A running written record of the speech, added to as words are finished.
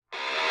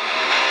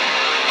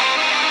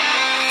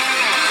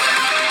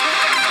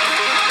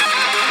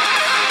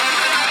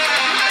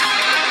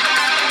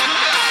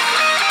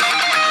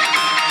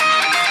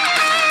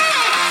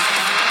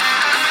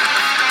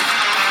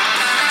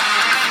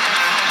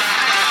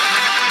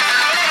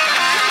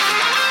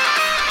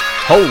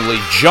Holy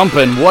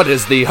jumpin', what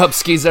is the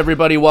Hupskis,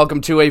 everybody? Welcome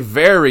to a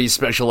very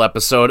special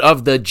episode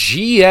of the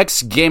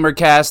GX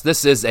Gamercast.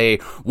 This is a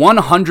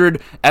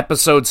 100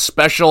 episode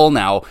special.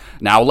 Now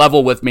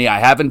level with me. I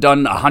haven't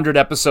done 100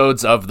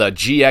 episodes of the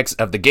GX,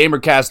 of the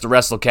Gamercast, the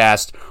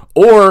WrestleCast,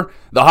 or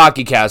the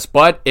HockeyCast,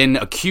 but in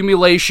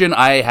accumulation,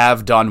 I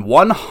have done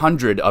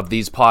 100 of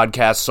these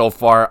podcasts so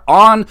far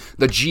on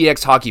the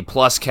GX Hockey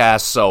Plus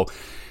cast. So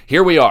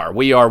here we are.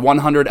 We are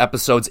 100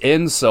 episodes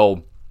in,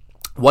 so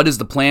what is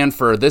the plan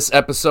for this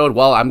episode?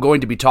 Well, I'm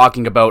going to be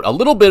talking about a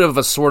little bit of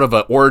a sort of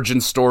an origin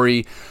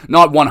story,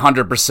 not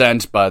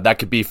 100%, but that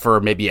could be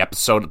for maybe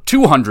episode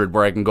 200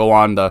 where I can go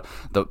on the.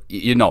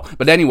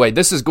 But anyway,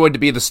 this is going to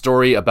be the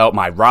story about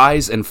my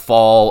rise and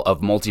fall of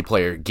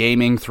multiplayer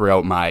gaming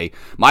throughout my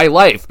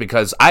life,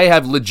 because I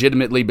have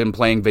legitimately been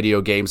playing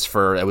video games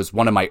it was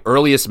one of my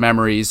earliest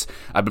memories.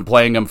 I've been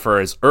playing them for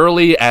as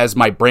early as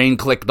my brain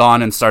clicked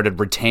on and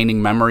started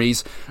retaining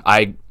memories.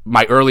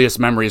 My earliest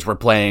memories were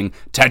playing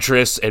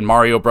Tetris and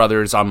Mario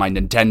Brothers on my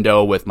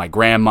Nintendo with my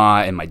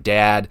grandma and my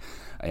dad.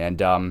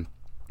 And,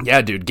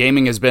 yeah, dude,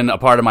 gaming has been a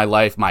part of my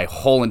life my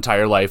whole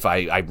entire life.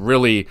 I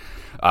really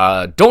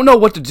don't know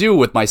what to do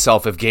with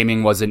myself if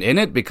gaming wasn't in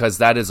it, because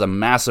that is a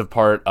massive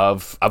part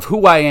of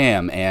who I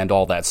am and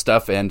all that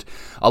stuff. And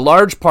a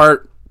large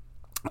part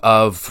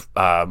of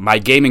my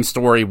gaming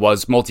story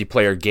was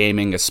multiplayer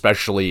gaming,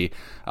 especially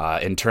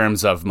in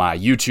terms of my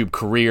YouTube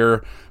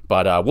career.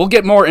 But we'll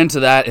get more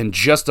into that in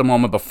just a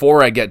moment.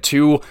 Before I get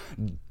too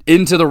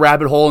into the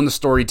rabbit hole in the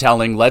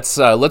storytelling, let's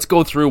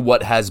go through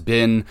what has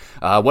been,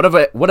 what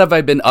have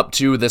I been up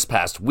to this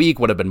past week?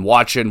 What have I been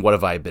watching? What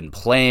have I been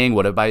playing?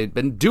 What have I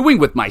been doing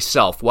with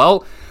myself?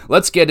 Well,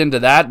 let's get into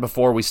that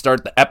before we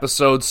start the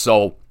episode.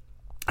 So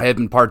I have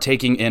been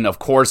partaking in, of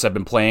course, I've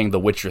been playing The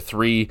Witcher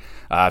 3,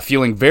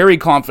 feeling very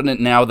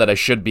confident now that I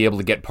should be able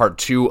to get part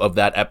 2 of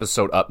that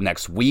episode up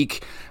next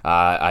week.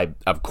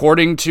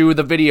 According to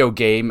the video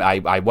game,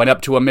 I went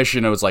up to a mission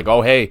and it was like,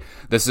 oh hey,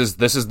 this is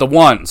the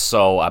one,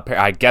 so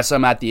I guess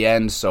I'm at the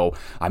end, so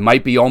I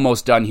might be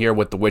almost done here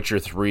with The Witcher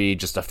 3,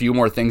 just a few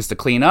more things to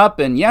clean up,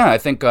 and yeah, I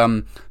think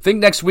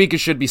next week it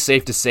should be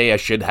safe to say I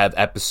should have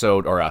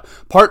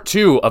part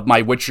 2 of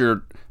my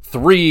Witcher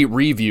 3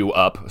 review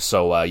up,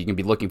 so you can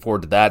be looking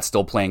forward to that.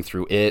 Still playing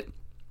through it,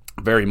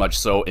 very much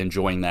so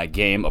enjoying that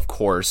game, of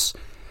course.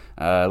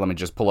 Let me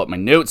just pull up my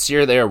notes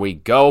here. There we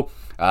go.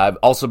 I've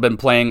also been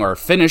playing or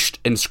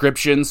finished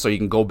Inscryption, so you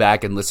can go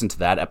back and listen to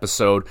that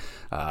episode.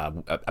 I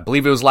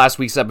believe it was last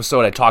week's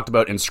episode. I talked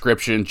about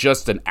Inscryption,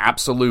 just an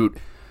absolute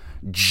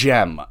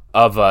gem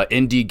of an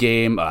indie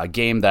game, a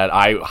game that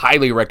I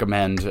highly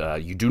recommend.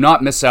 You do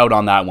not miss out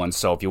on that one,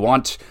 so if you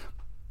want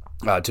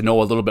to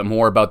know a little bit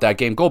more about that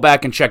game, go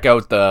back and check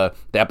out the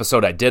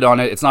episode I did on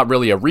it. It's not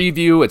really a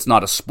review, it's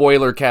not a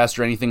spoiler cast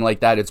or anything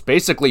like that. It's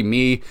basically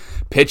me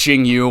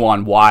pitching you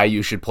on why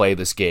you should play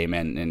this game,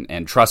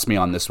 and trust me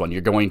on this one, you're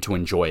going to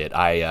enjoy it.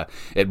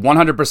 It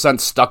 100%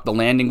 stuck the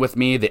landing with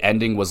me. The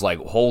ending was like,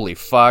 holy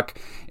fuck.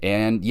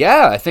 And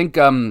yeah, I think,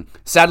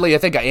 sadly, I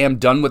think I am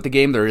done with the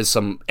game. There is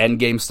some end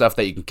game stuff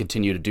that you can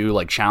continue to do,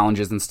 like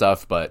challenges and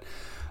stuff, but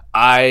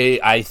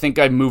I think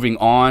I'm moving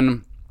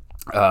on.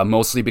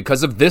 Mostly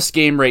because of this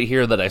game right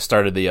here that I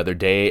started the other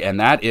day, and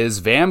that is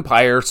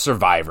Vampire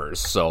Survivors.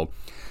 So,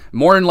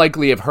 more than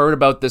likely have heard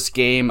about this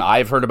game.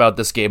 I've heard about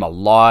this game a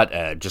lot,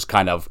 just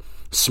kind of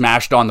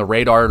smashed on the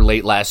radar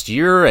late last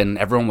year, and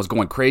everyone was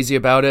going crazy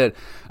about it.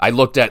 I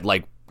looked at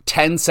like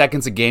 10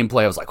 seconds of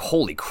gameplay, I was like,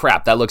 holy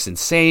crap, that looks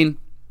insane.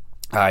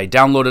 I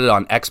downloaded it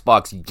on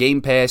Xbox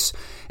Game Pass,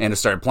 and I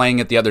started playing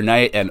it the other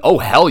night, and oh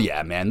hell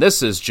yeah, man,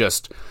 this is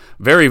just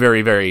very,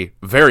 very, very,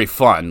 very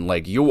fun.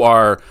 Like you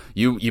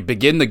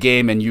begin the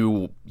game and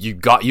you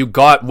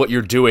got what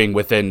you're doing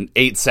within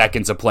 8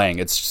 seconds of playing.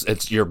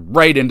 It's you're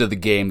right into the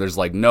game. There's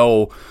like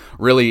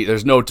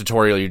there's no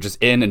tutorial. You're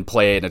just in and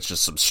play, and it's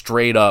just some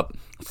straight up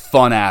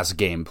fun ass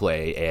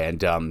gameplay.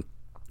 And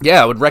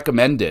yeah, I would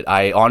recommend it.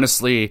 I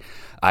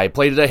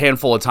played it a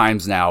handful of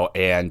times now,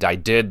 and I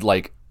did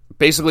like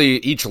basically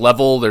each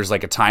level. There's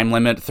like a time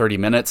limit, 30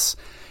 minutes.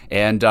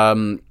 And,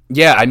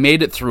 yeah, I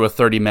made it through a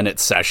 30-minute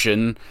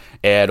session,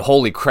 and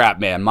holy crap,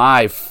 man,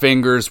 my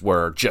fingers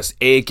were just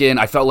aching.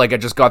 I felt like I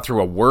just got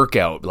through a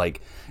workout.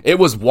 Like, it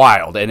was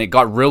wild, and it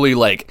got really,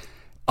 like,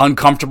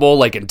 uncomfortable,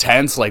 like,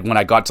 intense. Like, when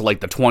I got to, like,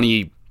 the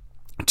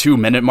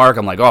 22-minute mark,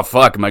 I'm like, oh,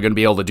 fuck, am I going to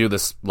be able to do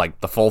this, like,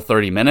 the full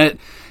 30-minute?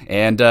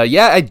 And,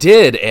 yeah, I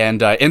did,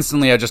 and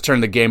instantly I just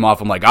turned the game off.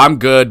 I'm like, I'm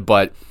good,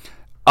 but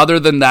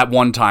other than that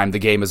one time, the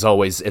game is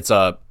always, it's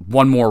a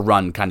one more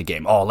run kind of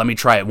game. Oh, let me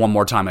try it one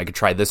more time. I could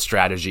try this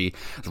strategy.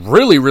 It's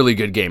really, really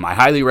good game. I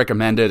highly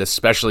recommend it,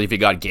 especially if you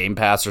got Game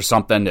Pass or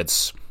something.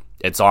 It's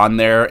on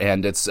there,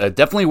 and it's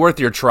definitely worth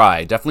your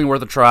try. Definitely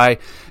worth a try.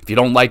 If you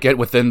don't like it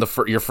within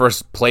your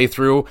first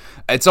playthrough,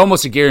 it's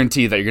almost a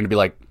guarantee that you're going to be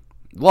like,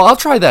 well, I'll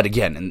try that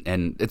again,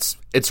 and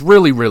it's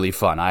really, really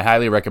fun. I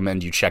highly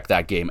recommend you check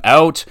that game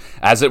out,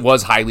 as it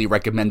was highly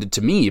recommended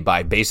to me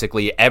by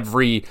basically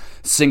every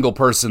single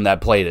person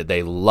that played it.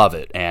 They love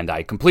it, and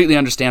I completely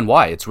understand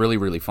why. It's really,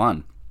 really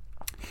fun.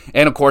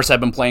 And of course, I've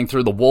been playing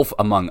through The Wolf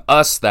Among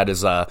Us. That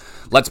is a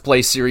Let's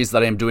Play series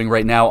that I am doing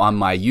right now on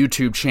my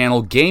YouTube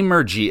channel,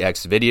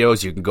 GamerGX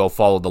Videos. You can go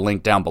follow the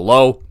link down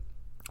below,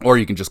 or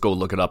you can just go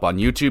look it up on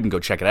YouTube and go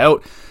check it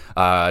out.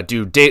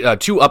 Do 2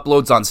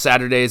 uploads on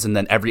Saturdays, and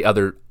then every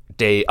other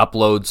day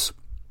uploads.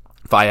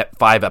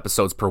 5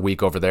 episodes per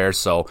week over there.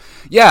 So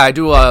yeah,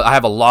 I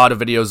have a lot of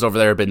videos over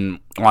there. I've been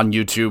on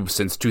YouTube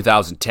since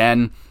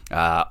 2010,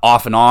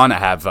 off and on. I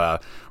have a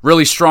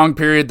really strong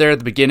period there at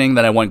the beginning,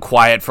 then I went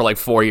quiet for like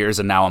 4 years,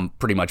 and now I'm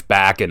pretty much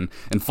back and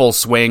in full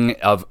swing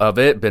of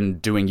it. Been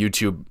doing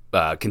YouTube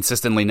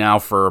consistently now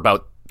for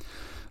about,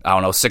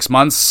 6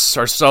 months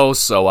or so.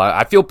 So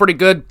I feel pretty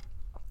good.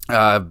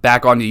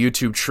 Back on the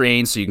YouTube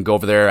train, so you can go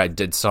over there. I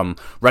did some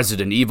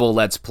Resident Evil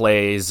Let's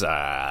Plays,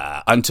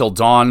 Until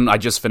Dawn I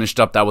just finished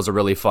up. That was a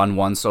really fun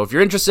one. So if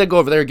you're interested, go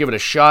over there, give it a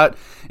shot,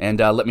 and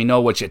let me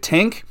know what you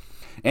think.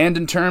 And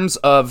in terms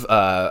of,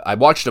 I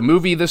watched a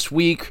movie this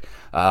week,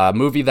 a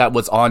movie that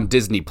was on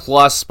Disney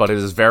Plus, but it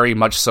is very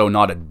much so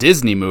not a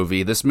Disney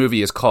movie. This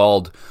movie is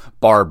called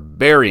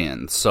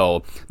Barbarian.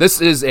 So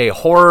this is a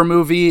horror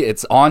movie.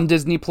 It's on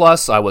Disney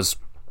Plus. I was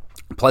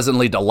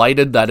pleasantly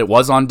delighted that it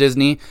was on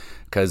Disney,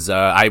 because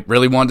I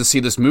really wanted to see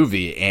this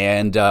movie,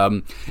 and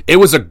it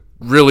was a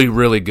really,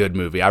 really good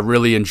movie. I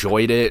really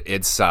enjoyed it.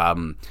 It's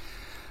I'm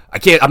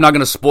not going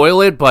to spoil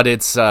it, but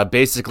it's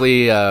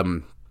basically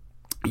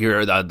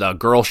the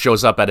girl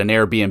shows up at an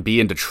Airbnb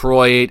in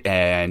Detroit,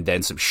 and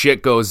then some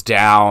shit goes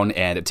down,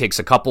 and it takes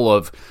a couple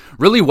of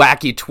really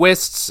wacky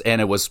twists,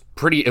 and it was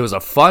a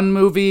fun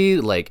movie,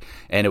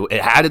 and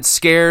it had its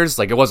scares.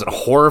 It wasn't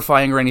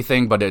horrifying or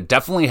anything, but it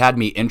definitely had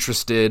me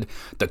interested.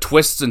 The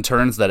twists and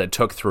turns that it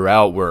took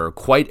throughout were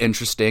quite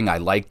interesting. I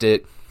liked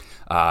it.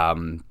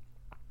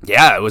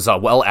 Yeah, it was a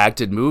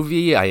well-acted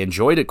movie. I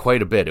enjoyed it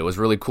quite a bit. It was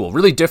really cool,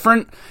 really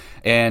different,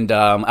 and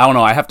I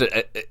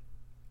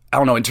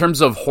don't know, in terms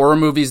of horror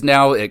movies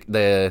now,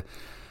 the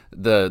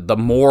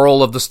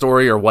moral of the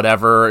story or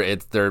whatever,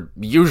 they're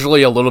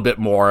usually a little bit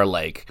more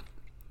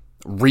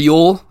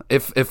real,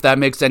 if that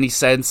makes any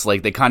sense.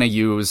 They kind of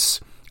use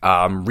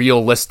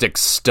realistic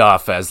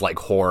stuff as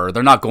horror.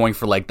 They're not going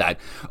for that,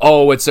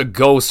 oh, it's a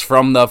ghost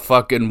from the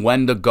fucking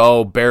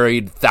Wendigo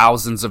buried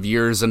thousands of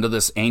years into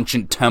this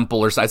ancient temple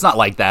or something. It's not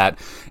like that.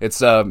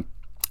 It's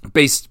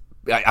based,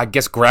 I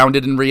guess,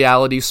 grounded in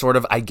reality, sort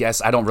of. I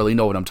guess I don't really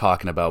know what I'm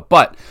talking about,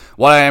 but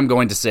what I am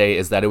going to say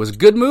is that it was a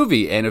good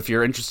movie, and if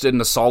you're interested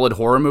in a solid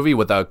horror movie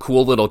with a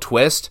cool little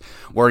twist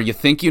where you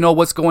think you know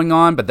what's going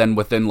on, but then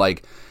within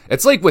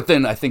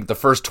within I think the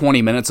first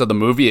 20 minutes of the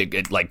movie,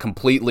 it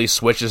completely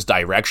switches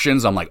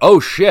directions. I'm like, oh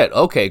shit,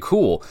 okay,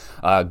 cool.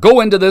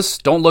 Go into this,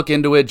 don't look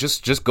into it,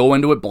 just go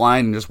into it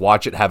blind and just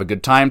watch it, have a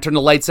good time, turn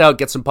the lights out,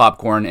 get some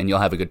popcorn, and you'll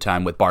have a good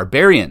time with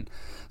Barbarian.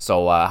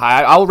 So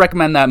I'll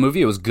recommend that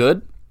movie. It was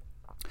good.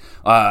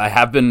 I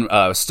have been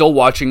still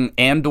watching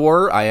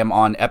Andor. I am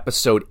on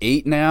episode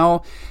 8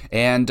 now,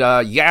 and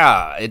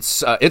yeah,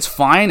 it's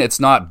fine.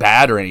 It's not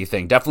bad or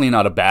anything. Definitely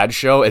not a bad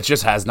show. It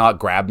just has not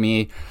grabbed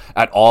me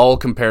at all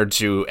compared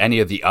to any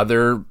of the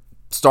other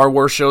Star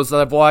Wars shows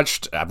that I've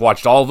watched. I've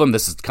watched all of them.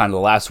 This is kind of the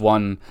last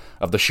one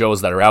of the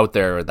shows that are out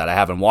there that I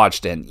haven't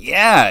watched, and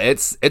yeah,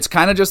 it's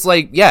kind of just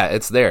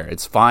it's there.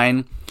 It's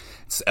fine.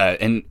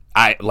 And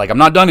I'm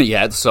not done it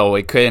yet, so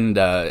it couldn't,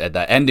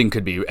 the ending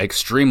could be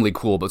extremely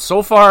cool, but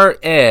so far,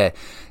 I'm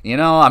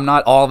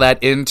not all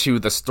that into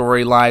the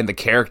storyline. The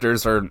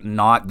characters are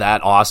not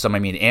that awesome. I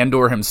mean,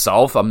 Andor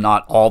himself, I'm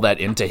not all that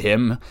into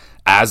him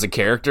as a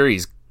character.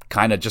 He's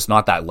kind of just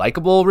not that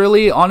likable,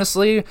 really,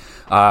 honestly.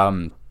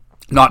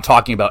 Not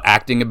talking about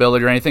acting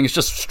ability or anything. It's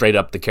just straight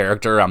up the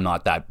character I'm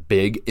not that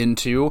big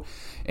into.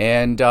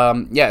 And,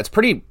 yeah, it's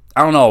pretty,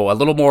 I don't know, a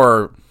little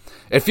more.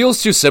 It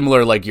feels too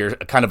similar, you're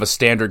kind of a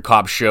standard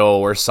cop show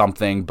or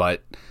something,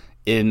 but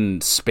in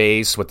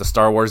space with the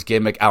Star Wars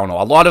gimmick. I don't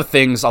know. A lot of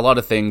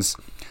things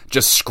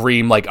just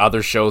scream like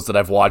other shows that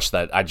I've watched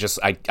that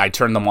I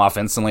turn them off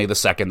instantly the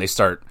second they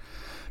start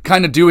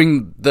kind of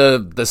doing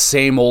the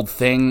same old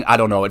thing. I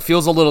don't know. It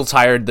feels a little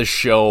tired, this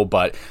show,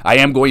 but I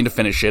am going to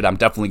finish it. I'm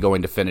definitely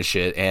going to finish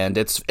it, and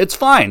it's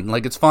fine.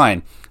 It's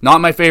fine.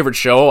 Not my favorite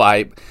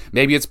show.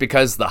 Maybe it's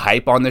because the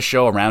hype on this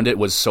show around it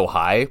was so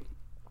high.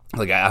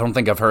 I don't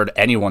think I've heard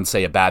anyone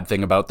say a bad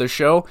thing about this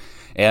show.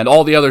 And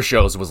all the other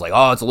shows was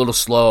oh, it's a little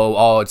slow.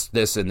 Oh, it's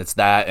this and it's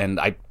that. And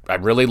I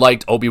really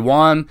liked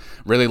Obi-Wan.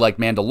 Really liked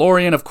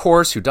Mandalorian, of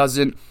course. Who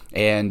doesn't?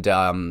 And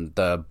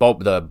the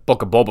Book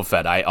of Boba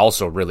Fett I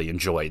also really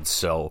enjoyed.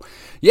 So,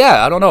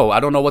 yeah, I don't know.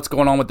 I don't know what's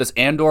going on with this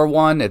Andor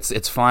one.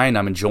 It's fine.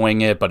 I'm enjoying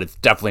it, but it's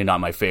definitely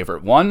not my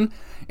favorite one.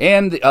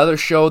 And the other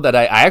show that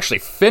I actually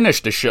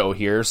finished a show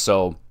here.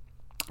 So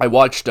I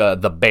watched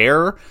The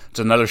Bear. It's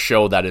another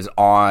show that is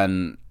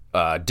on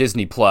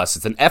Disney Plus.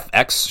 It's an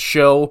FX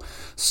show,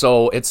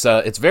 so it's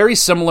very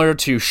similar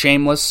to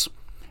Shameless.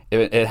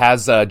 It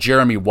has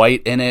Jeremy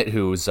White in it,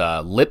 who's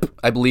Lip,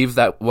 I believe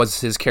that was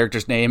his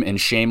character's name in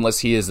Shameless.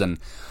 He is an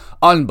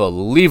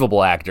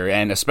unbelievable actor,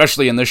 and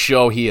especially in this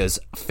show, he is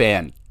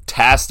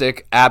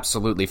fantastic,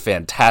 absolutely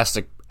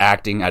fantastic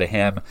acting out of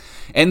him.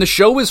 And the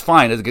show is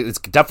fine. It's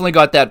definitely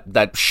got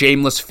that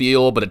shameless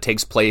feel, but it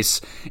takes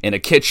place in a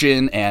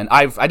kitchen. And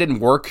I didn't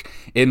work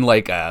in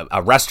like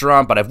a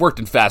restaurant, but I've worked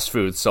in fast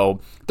food.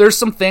 So there's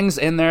some things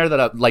in there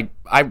that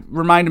I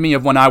reminded me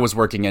of when I was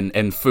working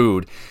in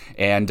food.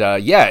 And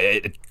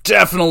it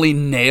definitely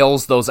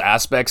nails those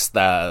aspects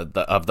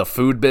of the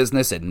food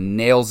business. It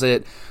nails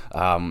it.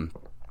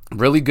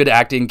 Really good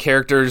acting,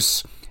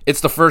 characters. It's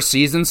the first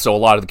season, so a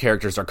lot of the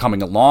characters are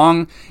coming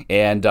along,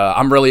 and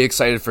I'm really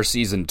excited for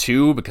season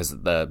 2 because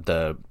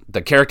the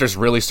characters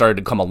really started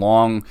to come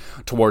along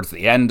towards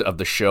the end of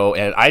the show,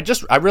 and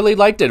I really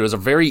liked it. It was a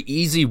very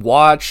easy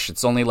watch.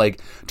 It's only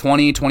like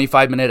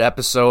 25-minute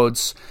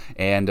episodes,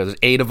 and there's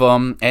 8 of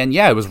them, and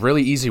yeah, it was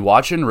really easy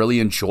watching, really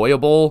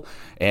enjoyable,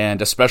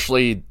 and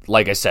especially,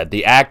 like I said,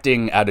 the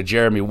acting out of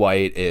Jeremy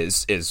White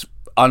is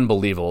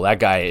unbelievable. That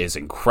guy is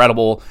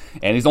incredible,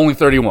 and he's only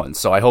 31,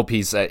 so I hope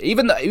he's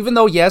even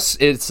though yes,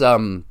 it's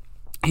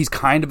he's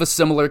kind of a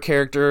similar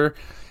character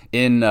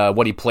in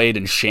what he played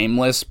in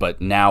Shameless, but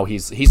now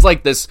he's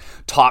like this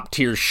top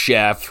tier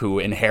chef who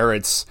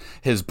inherits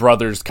his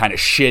brother's kind of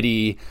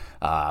shitty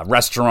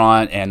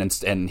restaurant,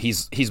 and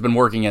he's been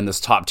working in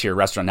this top tier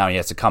restaurant. Now he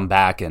has to come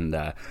back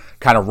and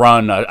kind of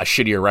run a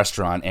shittier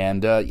restaurant,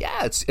 and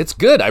it's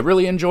good. I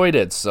really enjoyed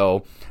it.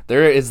 So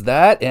there is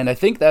that, and I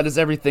think that is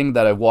everything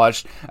that I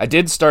watched. I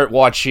did start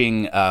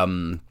watching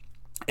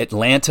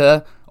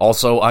Atlanta,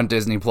 also on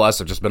Disney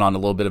Plus. I've just been on a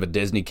little bit of a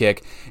Disney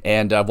kick,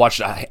 and I've watched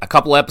a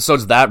couple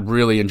episodes of that,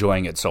 really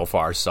enjoying it so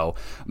far. So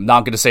I'm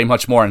not going to say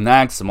much more than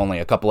that because I'm only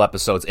a couple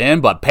episodes in,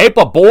 but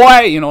Paper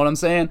Boy, you know what I'm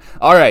saying?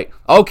 All right,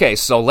 okay,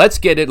 so let's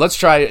get it. Let's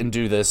try and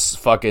do this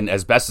fucking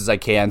as best as I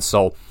can.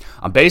 So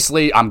I'm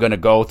going to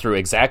go through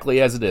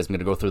exactly as it is. I'm going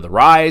to go through the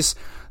rise,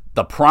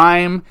 the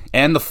prime,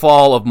 and the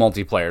fall of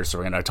multiplayer. So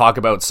we're going to talk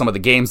about some of the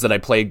games that I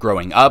played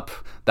growing up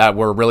that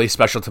were really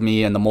special to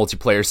me in the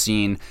multiplayer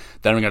scene.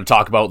 Then we're going to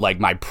talk about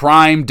like my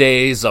prime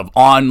days of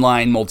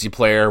online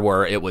multiplayer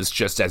where it was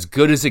just as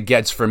good as it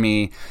gets for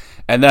me.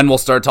 And then we'll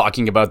start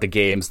talking about the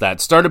games that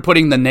started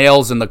putting the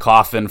nails in the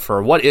coffin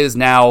for what is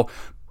now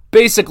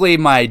basically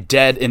my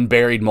dead and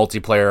buried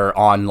multiplayer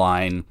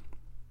online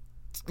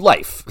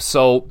life.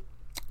 So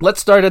let's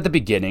start at the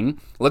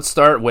beginning. Let's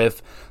start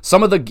with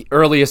some of the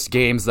earliest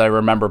games that I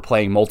remember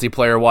playing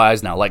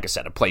multiplayer-wise. Now, like I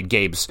said, I played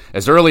games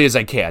as early as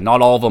I can.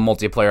 Not all of them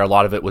multiplayer. A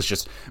lot of it was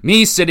just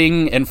me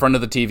sitting in front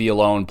of the TV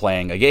alone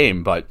playing a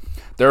game. But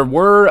there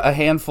were a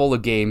handful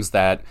of games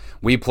that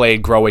we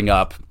played growing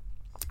up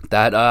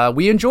that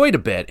we enjoyed a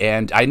bit.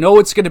 And I know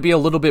it's going to be a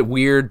little bit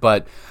weird,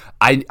 but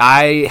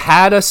I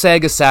had a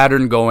Sega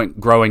Saturn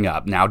growing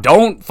up. Now,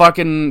 don't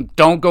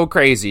go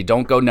crazy.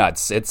 Don't go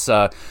nuts. It's,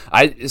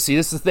 this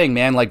is the thing,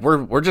 man. Like,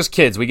 we're just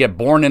kids. We get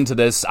born into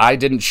this. I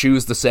didn't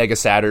choose the Sega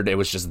Saturn. It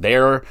was just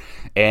there,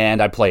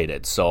 and I played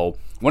it. So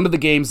one of the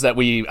games that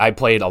I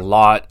played a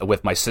lot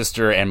with my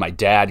sister and my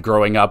dad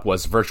growing up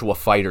was Virtua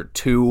Fighter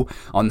 2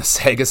 on the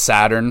Sega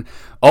Saturn.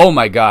 Oh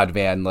my god,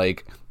 man.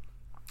 Like,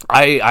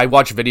 I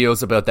watch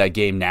videos about that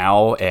game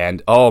now,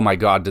 and oh my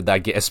god, did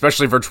that game,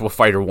 especially Virtua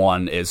Fighter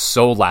 1, is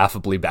so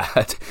laughably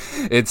bad.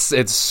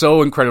 It's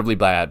so incredibly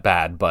bad,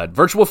 but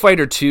Virtua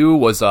Fighter 2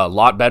 was a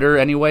lot better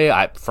anyway.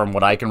 From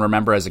what I can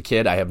remember as a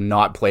kid, I have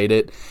not played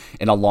it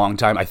in a long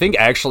time. I think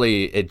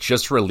actually it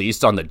just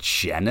released on the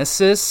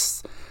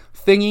Genesis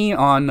thingy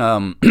on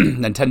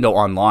Nintendo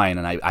Online,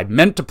 and I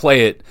meant to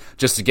play it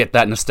just to get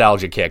that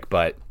nostalgia kick,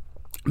 but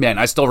man,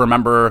 I still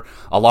remember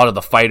a lot of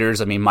the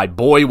fighters. I mean, my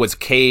boy was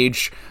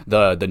Cage,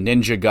 the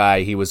ninja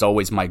guy. He was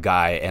always my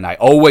guy, and I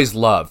always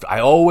loved,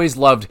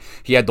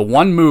 he had the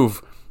one move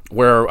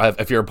where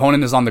if your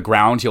opponent is on the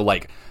ground, he'll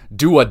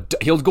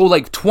go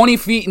like 20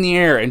 feet in the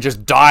air and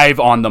just dive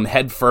on them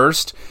head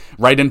first,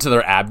 right into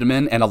their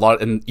abdomen,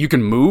 and you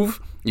can move,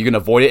 you can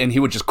avoid it, and he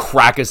would just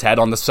crack his head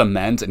on the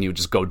cement, and he would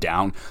just go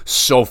down.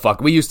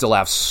 We used to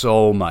laugh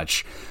so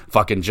much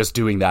fucking just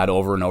doing that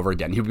over and over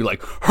again. He'd be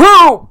like,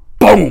 "Hurl!"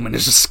 Boom! And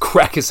just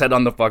crack his head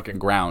on the fucking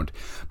ground.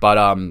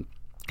 But,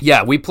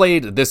 yeah, we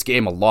played this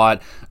game a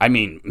lot. I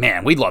mean,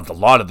 man, we loved a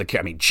lot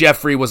of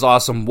Jeffrey was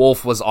awesome,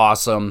 Wolf was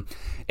awesome,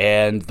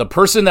 and the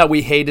person that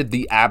we hated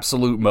the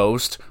absolute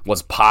most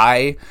was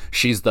Pi.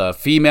 She's the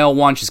female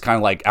one. She's kind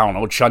of like, I don't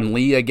know,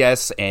 Chun-Li, I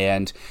guess.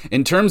 And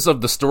in terms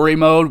of the story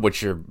mode,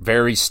 which are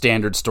very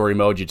standard story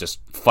mode, you just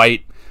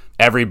fight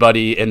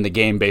everybody in the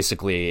game,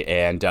 basically,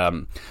 and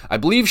I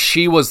believe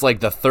she was like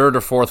the third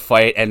or fourth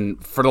fight,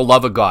 and for the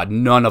love of God,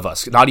 none of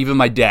us, not even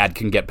my dad,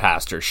 can get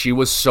past her. She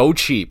was so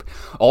cheap.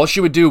 All she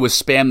would do was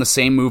spam the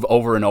same move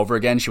over and over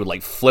again. She would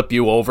like flip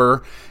you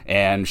over,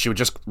 and she would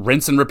just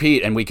rinse and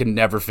repeat, and we could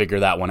never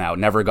figure that one out.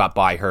 Never got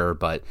by her,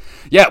 but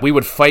yeah, we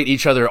would fight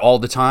each other all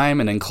the time,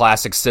 and in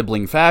classic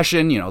sibling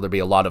fashion, there'd be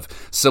a lot of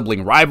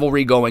sibling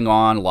rivalry going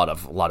on, a lot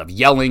of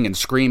yelling and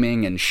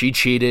screaming, and she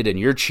cheated, and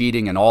you're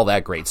cheating, and all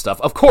that great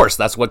stuff. Of course,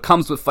 that's what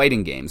comes with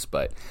fighting games,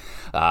 but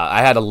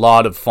I had a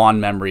lot of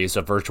fond memories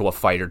of Virtua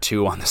Fighter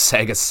 2 on the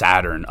Sega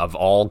Saturn, of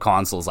all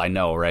consoles I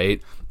know,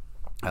 right?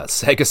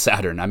 Sega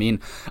Saturn. I mean,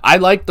 I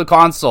like the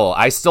console.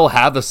 I still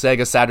have the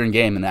Sega Saturn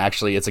game, and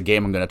actually, it's a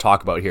game I'm going to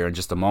talk about here in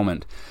just a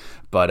moment.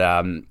 But,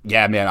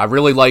 yeah, man, I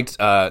really liked,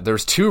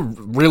 there's two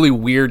really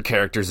weird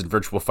characters in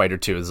Virtua Fighter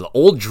 2. There's an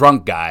old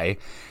drunk guy,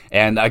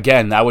 and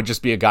again, that would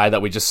just be a guy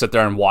that we just sit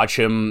there and watch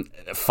him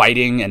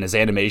fighting, and his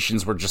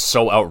animations were just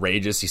so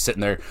outrageous. He's sitting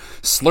there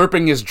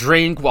slurping his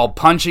drink while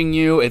punching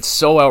you. It's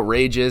so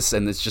outrageous,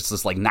 and it's just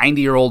this, like,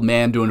 90-year-old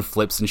man doing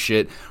flips and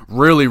shit.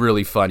 Really,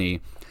 really funny.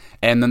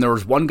 And then there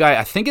was one guy,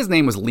 I think his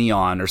name was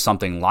Leon or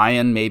something,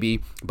 Lion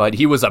maybe, but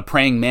he was a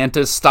praying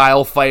mantis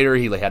style fighter.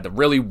 He had the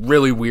really,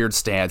 really weird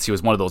stance. He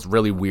was one of those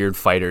really weird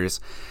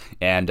fighters.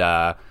 And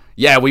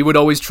yeah, we would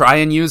always try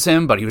and use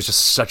him, but he was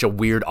just such a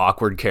weird,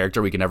 awkward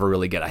character. We could never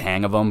really get a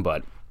hang of him.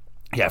 But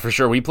yeah, for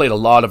sure, we played a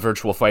lot of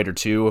Virtua Fighter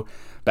 2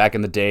 back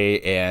in the day.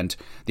 And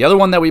the other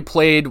one that we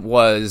played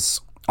was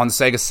on the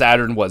Sega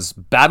Saturn was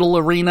Battle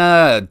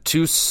Arena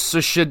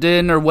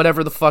Tsushiden or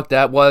whatever the fuck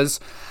that was.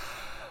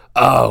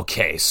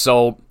 Okay,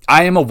 so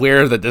I am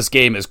aware that this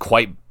game is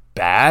quite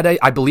bad.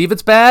 I believe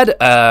it's bad.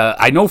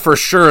 I know for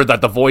sure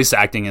that the voice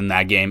acting in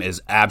that game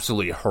is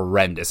absolutely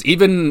horrendous.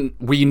 Even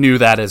we knew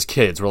that as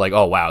kids. We're like,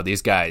 oh wow,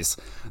 these guys,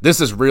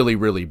 this is really,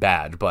 really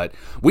bad. But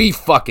we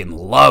fucking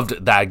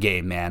loved that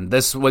game, man.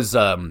 This was,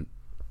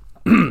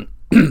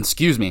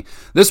 excuse me.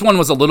 This one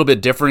was a little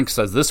bit different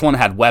because this one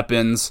had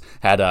weapons,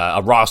 had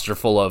a roster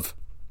full of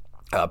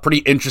pretty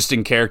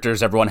interesting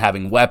characters, everyone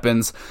having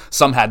weapons.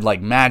 Some had, like,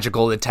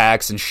 magical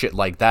attacks and shit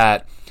like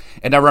that.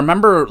 And I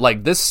remember,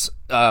 like, this,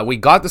 we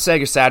got the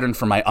Sega Saturn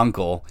from my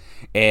uncle,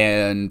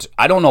 and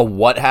I don't know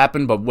what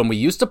happened, but when we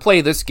used to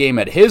play this game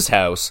at his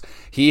house,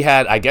 he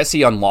had, I guess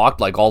he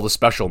unlocked, like, all the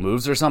special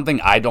moves or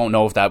something. I don't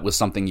know if that was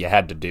something you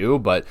had to do,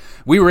 but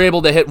we were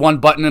able to hit one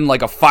button and,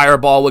 like, a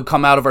fireball would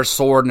come out of our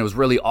sword, and it was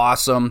really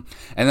awesome.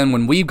 And then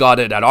when we got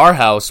it at our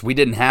house, we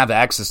didn't have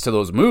access to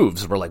those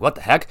moves. We're like, what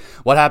the heck?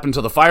 What happened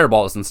to the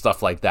fireballs and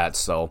stuff like that?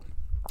 So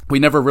we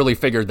never really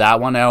figured that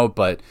one out,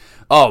 but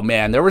oh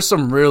man, there were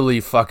some really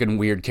fucking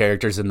weird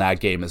characters in that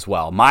game as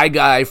well. My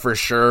guy for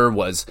sure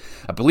was,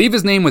 I believe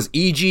his name was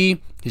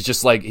EG. He's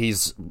just like,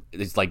 he's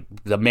like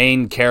the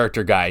main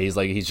character guy.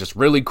 He's just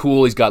really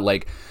cool. He's got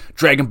like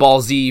Dragon Ball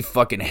Z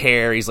fucking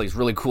hair. He's like this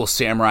really cool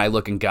samurai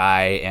looking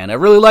guy, and I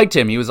really liked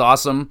him. He was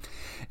awesome.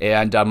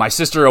 And my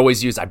sister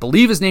always used, I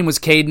believe his name was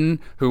Caden,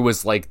 who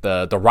was like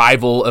the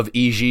rival of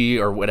EG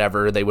or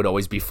whatever. They would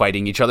always be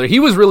fighting each other. He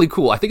was really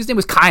cool. I think his name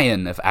was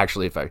Kyan,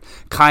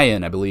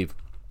 Kyan, I believe.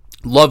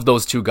 Love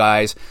those two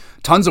guys.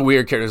 Tons of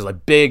weird characters,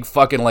 like big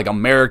fucking like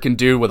American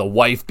dude with a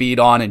wife beat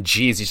on, and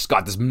geez, he's just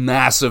got this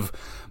massive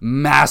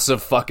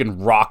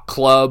fucking rock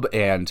club,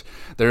 and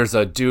there's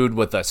a dude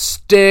with a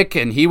stick,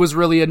 and he was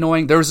really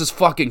annoying. There was this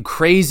fucking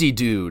crazy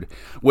dude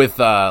with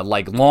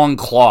like long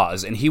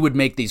claws, and he would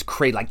make these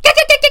like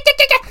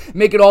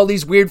making all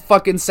these weird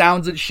fucking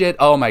sounds and shit.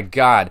 Oh my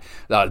god.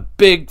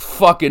 Big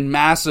fucking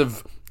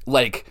massive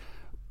like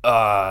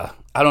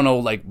I don't know,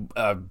 like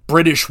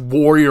British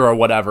warrior or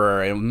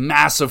whatever, a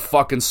massive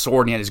fucking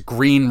sword, and he had his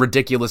green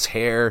ridiculous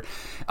hair.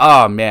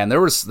 Oh man,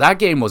 that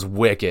game was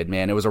wicked,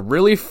 man. It was a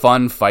really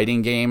fun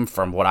fighting game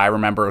from what I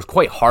remember. It was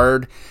quite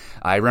hard.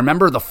 I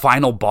remember the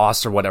final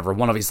boss or whatever,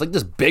 he's like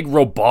this big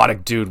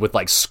robotic dude with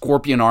like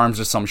scorpion arms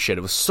or some shit.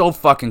 It was so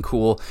fucking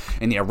cool,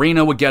 and the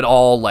arena would get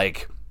all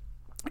like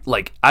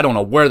I don't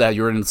know where that,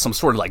 you're in some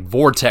sort of like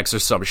vortex or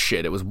some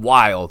shit. It was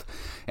wild.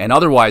 And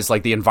otherwise,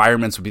 like the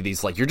environments would be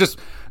these like, you're just,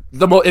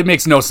 it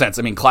makes no sense.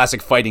 I mean,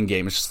 classic fighting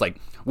game. It's just like,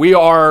 we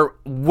are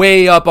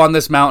way up on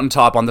this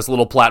mountaintop on this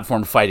little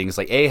platform fighting. It's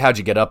like, hey, how'd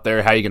you get up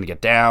there? How are you going to get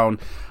down?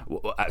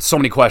 So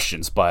many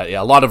questions, but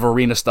yeah, a lot of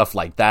arena stuff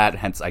like that.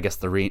 Hence, I guess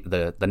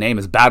the name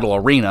is Battle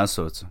Arena,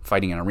 so it's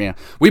fighting in arena.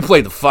 We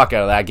played the fuck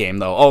out of that game,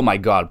 though. Oh my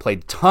god,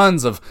 played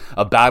tons of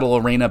Battle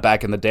Arena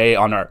back in the day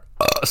on our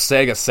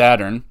Sega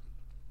Saturn.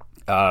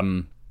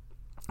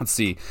 Let's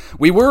see.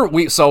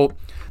 So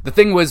the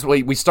thing was,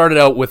 we started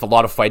out with a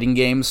lot of fighting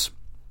games.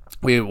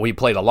 We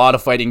played a lot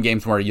of fighting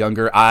games when we were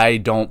younger. I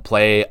don't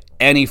play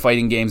any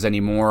fighting games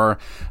anymore.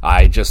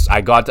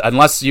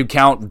 Unless you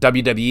count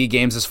WWE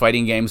games as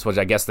fighting games, which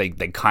I guess they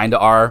kind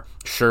of are,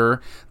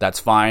 sure,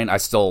 that's fine. I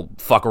still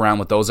fuck around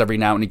with those every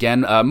now and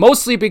again,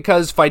 mostly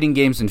because fighting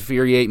games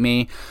infuriate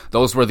me.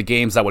 Those were the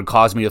games that would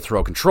cause me to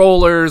throw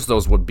controllers.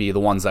 Those would be the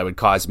ones that would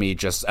cause me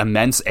just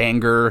immense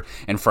anger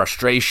and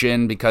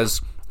frustration,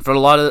 because for a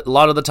lot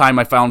of the time,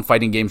 I found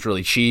fighting games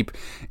really cheap,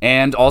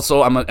 and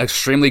also I'm an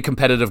extremely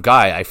competitive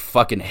guy. I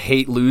fucking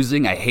hate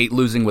losing. I hate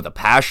losing with a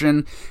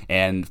passion,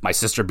 and if my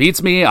sister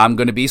beats me, I'm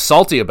going to be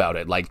salty about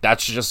it. Like,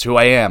 that's just who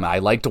I am. I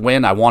like to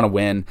win. I want to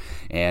win,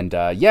 and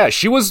yeah,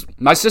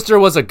 my sister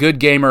was a good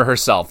gamer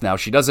herself. Now,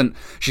 she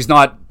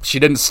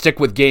didn't stick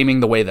with gaming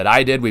the way that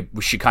I did.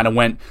 She kind of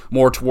went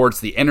more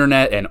towards the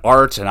internet and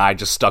art, and I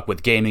just stuck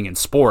with gaming and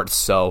sports,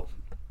 so...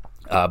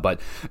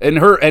 but in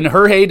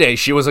her heyday,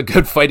 she was a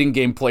good fighting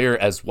game player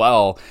as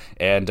well,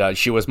 and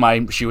she was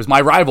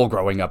my rival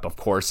growing up, of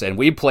course. And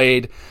we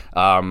played.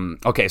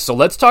 Okay, so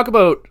let's talk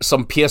about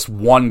some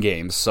PS1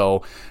 games.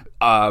 So,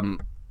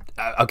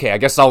 okay, I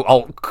guess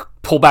I'll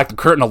pull back the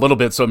curtain a little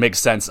bit so it makes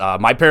sense.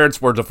 My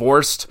parents were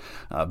divorced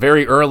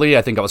very early.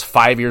 I think I was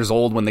 5 years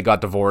old when they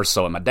got divorced.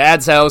 So at my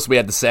dad's house, we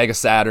had the Sega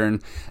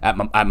Saturn. At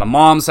my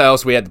mom's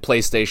house, we had the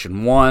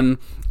PlayStation 1.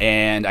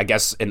 And I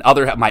guess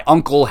my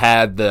uncle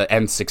had the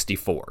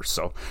N64.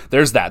 So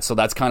there's that. So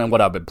that's kind of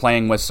what I've been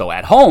playing with. So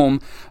at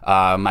home,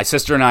 my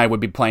sister and I would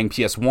be playing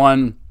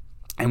PS1.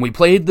 And we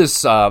played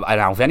this, I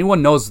don't know if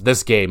anyone knows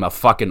this game, I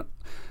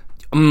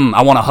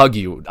want to hug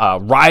you.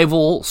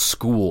 Rival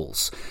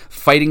Schools.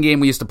 Fighting game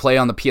we used to play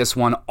on the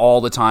PS1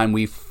 all the time.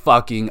 We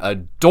fucking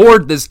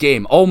adored this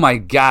game. Oh my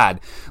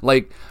god.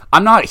 Like,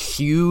 I'm not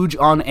huge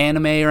on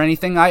anime or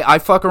anything. I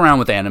fuck around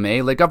with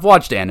anime. Like, I've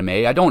watched anime.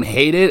 I don't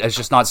hate it. It's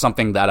just not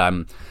something that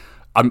I'm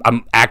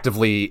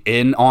actively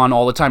in on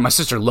all the time. My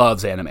sister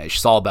loves anime.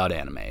 She's all about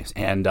anime.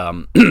 And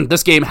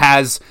this game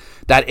has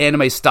that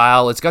anime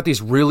style. It's got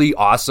these really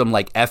awesome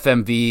like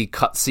FMV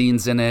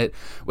cutscenes in it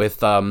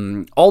with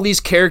all these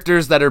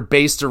characters that are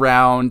based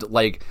around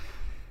like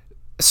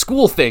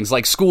school things,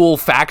 like school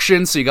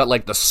factions. So you got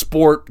like the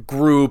sport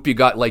group, you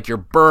got like your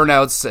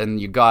burnouts, and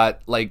you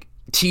got like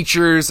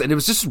teachers, and it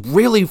was just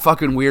really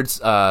fucking weird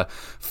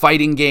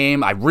fighting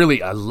game. I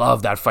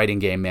love that fighting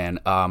game, man.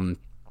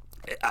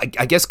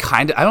 I guess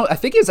kind of. I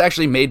think it's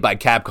actually made by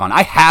Capcom.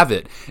 I have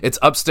it. It's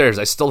upstairs.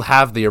 I still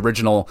have the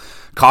original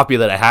copy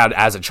that I had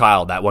as a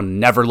child. That one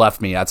never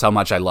left me. That's how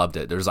much I loved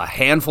it. There's a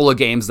handful of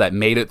games that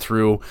made it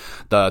through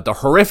the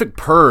horrific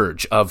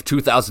purge of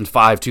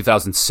 2005,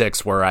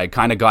 2006, where I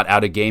kind of got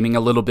out of gaming a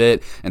little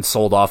bit and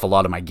sold off a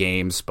lot of my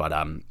games. But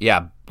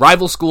yeah.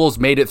 Rival Schools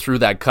made it through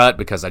that cut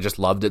because I just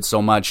loved it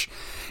so much.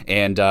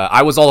 And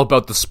I was all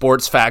about the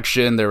sports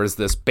faction. There was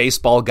this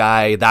baseball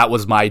guy. That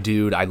was my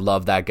dude. I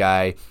love that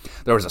guy.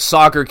 There was a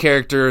soccer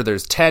character.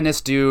 There's tennis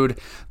dude.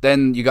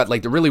 Then you got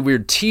like the really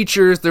weird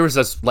teachers. There was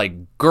this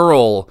like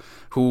girl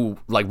who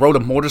like rode a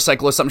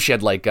motorcycle or something. She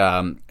had like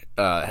what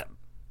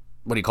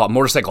do you call it?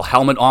 Motorcycle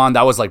helmet on.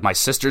 That was like my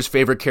sister's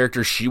favorite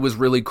character. She was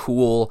really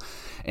cool.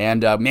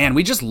 And man,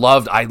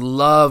 I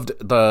loved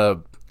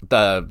the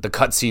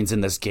cutscenes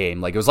in this game.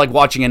 Like, it was like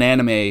watching an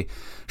anime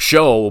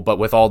show, but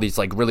with all these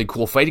like really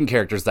cool fighting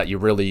characters that you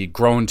really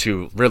grown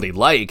to really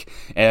like.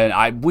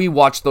 And we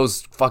watched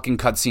those fucking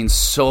cutscenes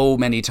so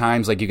many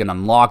times. Like, you can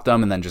unlock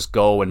them and then just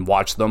go and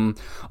watch them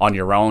on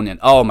your own. And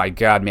oh my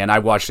god, man, I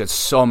watched it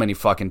so many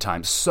fucking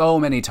times. So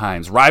many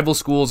times. Rival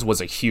Schools was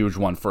a huge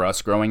one for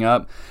us growing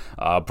up.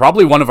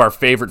 Probably one of our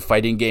favorite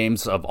fighting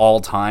games of all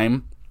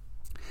time.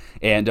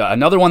 And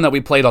another one that we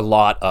played a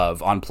lot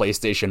of on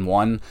PlayStation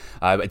 1,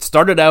 it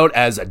started out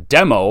as a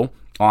demo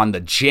on the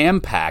Jam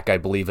Pack, I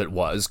believe it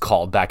was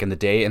called back in the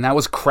day, and that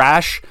was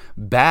Crash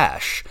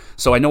Bash.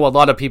 So I know a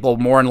lot of people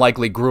more than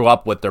likely grew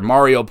up with their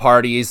Mario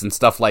parties and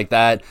stuff like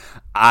that.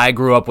 I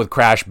grew up with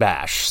Crash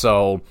Bash,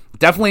 so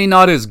definitely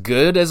not as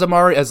good as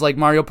like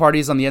Mario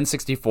parties on the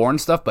N64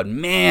 and stuff, but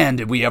man,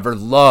 did we ever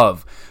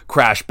love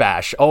Crash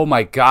Bash. Oh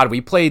my god,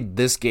 we played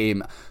this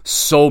game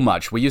so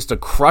much. We used to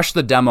crush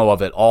the demo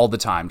of it all the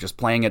time, just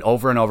playing it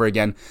over and over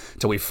again,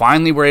 till we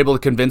finally were able to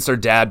convince our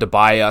dad to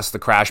buy us the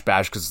Crash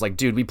Bash, because it's like,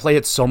 dude, we play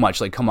it so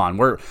much, like, come on,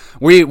 we're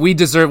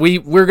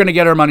gonna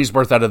get our money's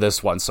worth out of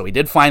this one. So we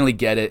did finally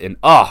get it, and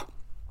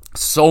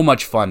so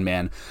much fun,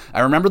 man. I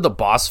remember the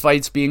boss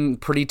fights being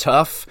pretty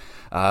tough.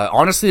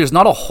 Honestly, there's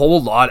not a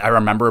whole lot I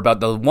remember about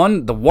the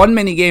one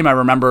mini game I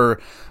remember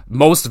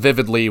most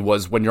vividly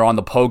was when you're on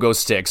the pogo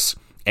sticks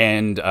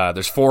and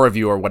there's four of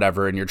you or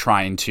whatever, and you're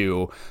trying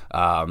to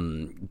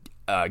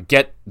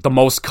get the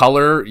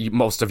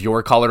most of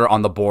your color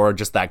on the board.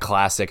 Just that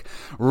classic,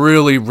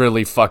 really,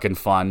 really fucking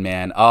fun,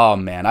 man. Oh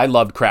man, I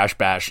loved Crash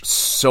Bash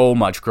so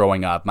much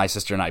growing up. My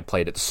sister and I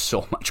played it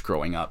so much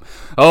growing up.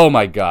 Oh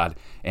my god.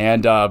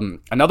 And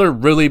another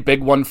really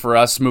big one for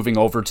us moving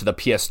over to the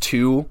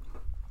PS2,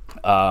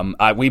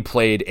 we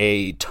played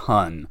a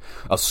ton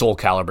of Soul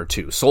Calibur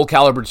 2. Soul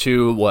Calibur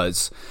 2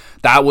 was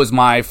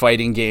my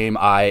fighting game.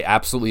 I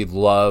absolutely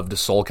loved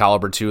Soul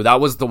Calibur 2.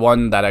 That was the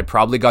one that I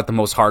probably got the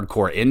most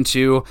hardcore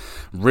into.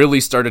 Really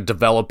started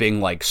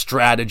developing like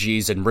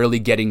strategies and really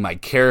getting my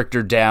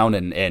character down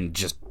and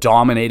just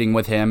dominating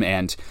with him.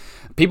 And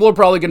people are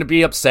probably going to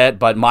be upset,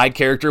 but my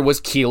character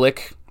was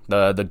Keelik,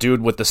 the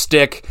dude with the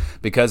stick,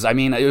 because I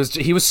mean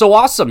he was so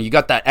awesome. You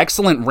got that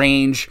excellent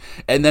range,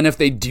 and then if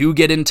they do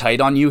get in tight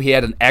on you, he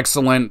had an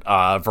excellent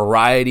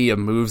variety of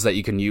moves that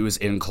you can use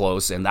in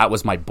close, and that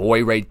was my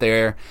boy right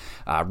there.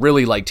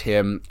 Really liked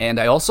him. And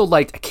I also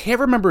liked, I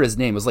can't remember his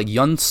name, it was like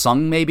Yun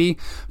Sung maybe,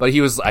 but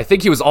I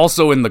think he was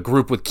also in the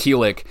group with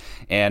Keelik,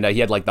 and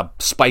he had like the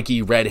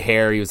spiky red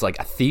hair. He was like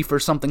a thief or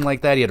something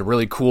like that. He had a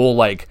really cool,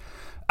 like,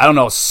 I don't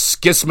know,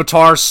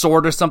 Schismatar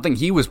sword or something.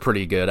 He was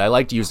pretty good. I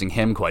liked using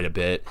him quite a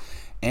bit.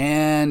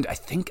 And I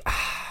think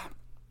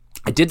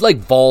I did like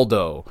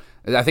Voldo.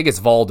 I think it's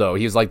Voldo.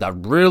 He was like that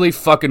really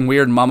fucking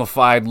weird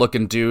mummified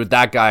looking dude.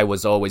 That guy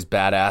was always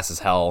badass as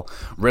hell.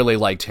 Really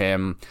liked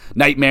him.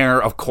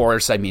 Nightmare, of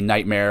course. I mean,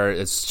 Nightmare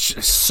is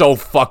so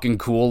fucking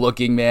cool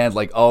looking, man.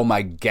 Like, oh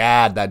my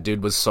god, that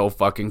dude was so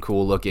fucking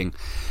cool looking.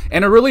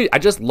 And I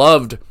just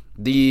loved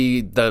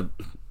the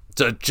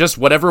just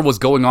whatever was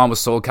going on with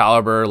Soul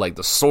Calibur, like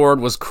the sword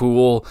was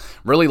cool,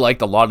 really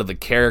liked a lot of the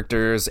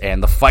characters,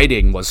 and the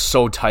fighting was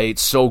so tight,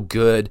 so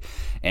good.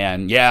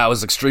 And yeah, I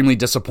was extremely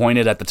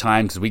disappointed at the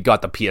time because we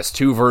got the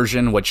PS2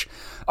 version, which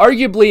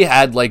arguably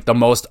had like the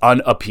most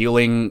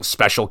unappealing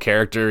special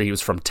character. He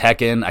was from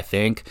Tekken, I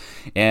think.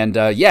 And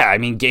yeah, I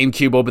mean,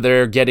 GameCube over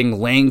there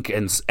getting Link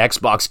and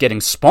Xbox getting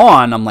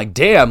Spawn. I'm like,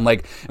 damn,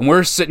 like, and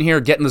we're sitting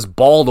here getting this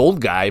bald old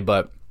guy,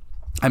 but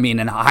I mean,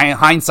 in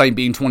hindsight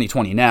being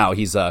 2020 now,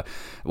 he's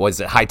was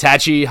it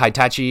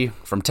Hitachi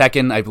from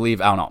Tekken, I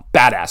believe. I don't know.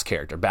 Badass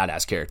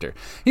character.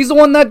 He's the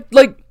one that,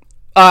 like,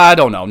 I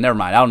don't know. Never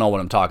mind. I don't know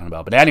what I'm talking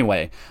about. But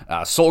anyway,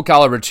 Soul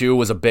Calibur 2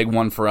 was a big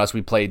one for us.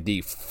 We played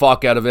the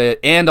fuck out of it.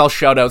 And I'll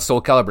shout out Soul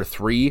Calibur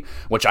 3,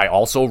 which I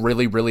also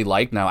really, really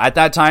liked. Now, at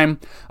that time,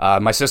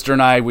 my sister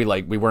and I, we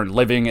weren't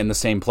living in the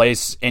same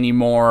place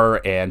anymore.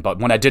 But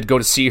when I did go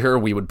to see her,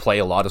 we would play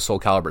a lot of Soul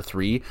Calibur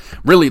 3.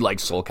 Really liked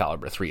Soul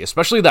Calibur 3,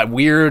 especially that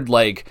weird,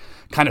 like,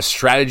 kind of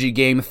strategy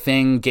game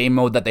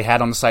mode that they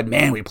had on the side.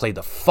 Man, we played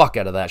the fuck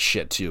out of that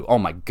shit, too. Oh,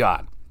 my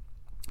God.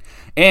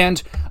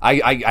 And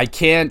I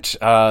can't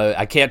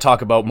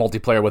talk about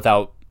multiplayer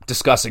without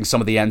discussing some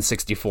of the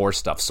N64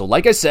 stuff. So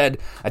like I said,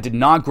 I did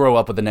not grow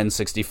up with an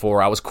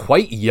N64. I was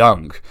quite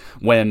young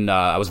when,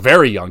 I was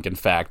very young, in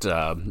fact,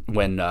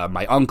 when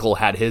my uncle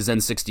had his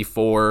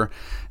N64.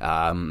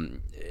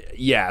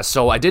 Yeah,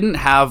 so I didn't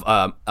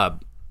have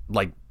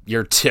like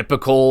your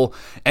typical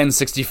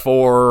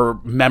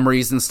N64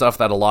 memories and stuff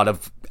that a lot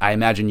of, I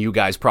imagine you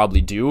guys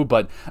probably do,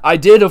 but I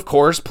did, of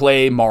course,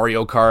 play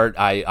Mario Kart.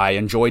 I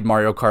enjoyed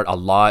Mario Kart a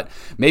lot.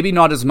 Maybe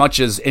not as much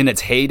as in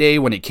its heyday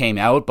when it came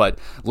out, but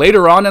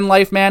later on in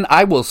life, man,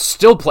 I'll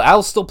still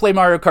play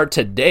Mario Kart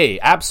today.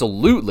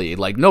 Absolutely.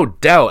 Like, no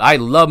doubt. I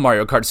love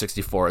Mario Kart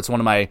 64. It's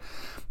one of my,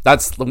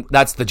 that's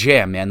the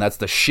jam, man. That's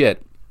the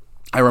shit.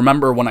 I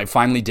remember when I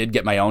finally did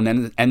get my own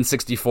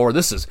N64.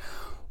 This is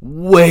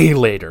way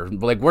later.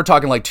 Like, we're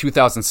talking like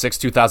 2006,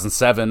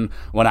 2007,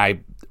 when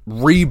I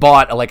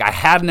rebought, like, I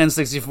had an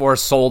N64,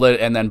 sold it,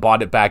 and then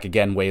bought it back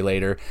again way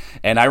later.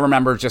 And I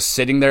remember just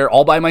sitting there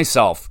all by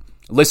myself,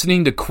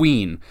 listening to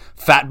Queen,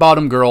 Fat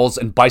Bottom Girls,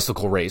 and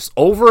Bicycle Race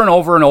over and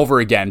over and over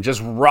again,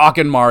 just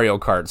rocking Mario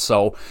Kart.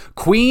 So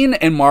Queen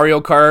and Mario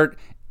Kart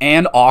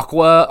and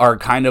Aqua are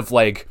kind of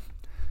like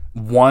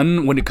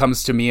one when it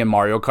comes to me and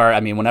Mario Kart. I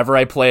mean, whenever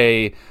I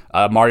play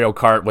Mario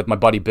Kart with my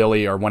buddy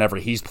Billy, or whenever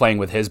he's playing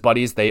with his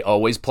buddies, they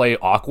always play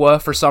Aqua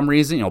for some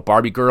reason, you know,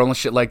 Barbie Girl and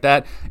shit like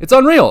that. It's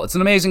unreal. It's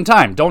an amazing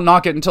time. Don't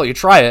knock it until you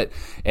try it.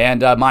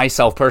 And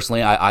myself,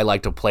 personally, I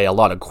like to play a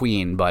lot of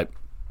Queen, but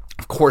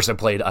of course, I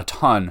played a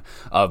ton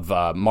of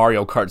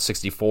Mario Kart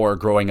 64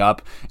 growing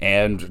up,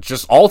 and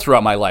just all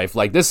throughout my life.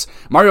 Like, this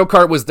Mario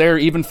Kart was there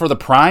even for the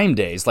prime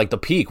days, like the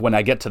peak. When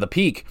I get to the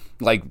peak,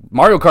 like,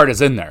 Mario Kart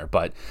is in there.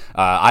 But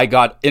I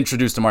got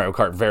introduced to Mario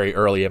Kart very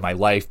early in my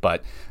life.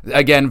 But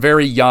again,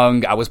 very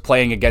young. I was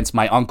playing against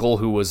my uncle,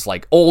 who was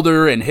like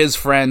older, and his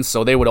friends,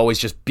 so they would always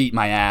just beat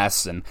my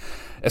ass. And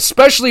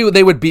especially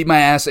they would beat my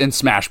ass in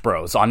Smash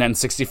Bros. On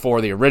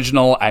N64, the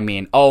original. I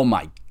mean, oh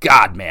my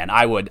God, man,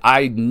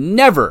 I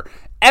never,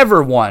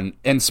 ever won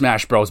in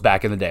Smash Bros.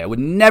 Back in the day. I would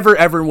never,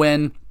 ever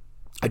win.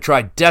 I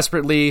tried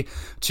desperately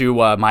to,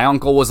 my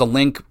uncle was a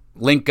Link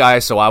guy,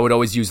 so I would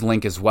always use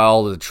Link as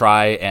well to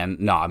try, and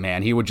nah,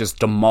 man, he would just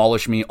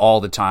demolish me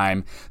all the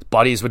time.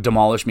 Buddies would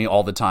demolish me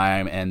all the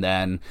time, and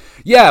then,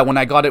 yeah, when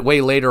I got it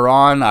way later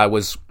on, I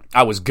was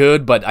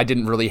good, but I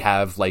didn't really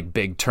have like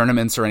big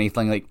tournaments or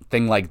anything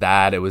like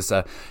that. It was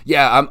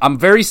yeah, I'm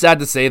very sad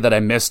to say that I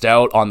missed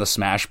out on the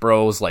Smash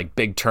Bros. Like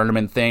big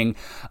tournament thing.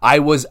 I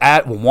was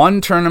at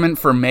one tournament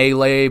for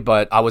Melee,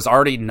 but I was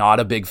already not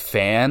a big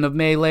fan of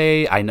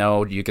Melee. I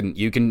know you can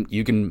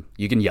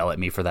yell at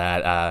me for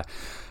that.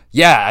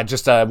 Yeah, I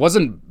just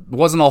wasn't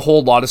a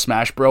whole lot of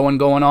Smash Broing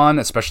going on,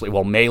 especially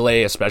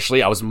Melee.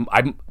 Especially,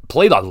 I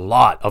played a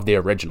lot of the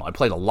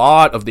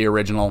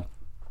original.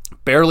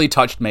 Barely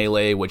touched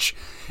Melee, which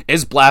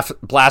is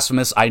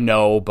blasphemous, I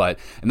know,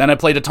 and then I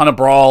played a ton of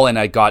Brawl, and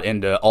I got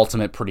into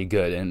Ultimate pretty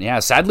good, and yeah,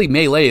 sadly,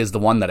 Melee is the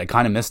one that I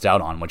kind of missed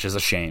out on, which is a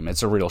shame.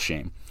 It's a real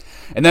shame.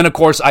 And then, of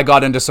course, I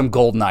got into some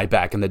GoldenEye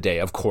back in the day,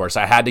 of course.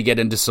 I had to get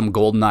into some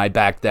GoldenEye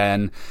back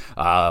then.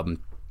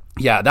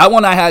 Yeah, that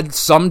one I had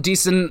some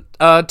decent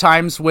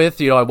times with.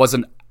 You know, I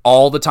wasn't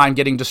all the time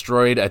getting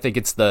destroyed. I think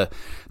it's the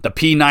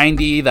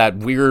P90, that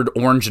weird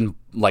orange and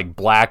like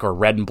black or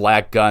red and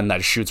black gun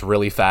that shoots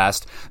really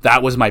fast.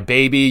 That was my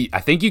baby. I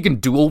think you can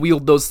dual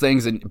wield those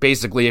things, and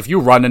basically if you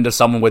run into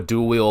someone with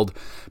dual wield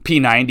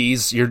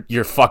P90s,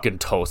 you're fucking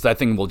toast. That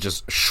thing will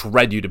just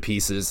shred you to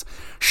pieces.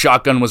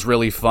 Shotgun was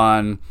really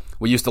fun.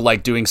 We used to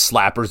like doing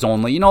slappers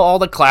only. You know, all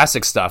the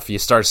classic stuff. You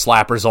start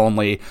slappers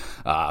only,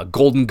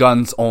 golden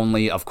guns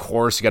only. Of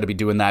course, you got to be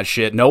doing that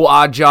shit. No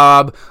odd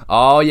job.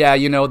 Oh yeah,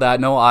 you know that.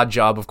 No odd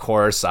job, of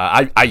course.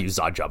 I used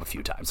odd job a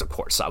few times, of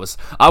course.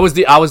 I'm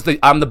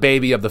the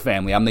baby of the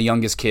family. I'm the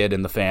youngest kid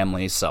in the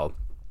family, so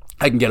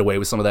I can get away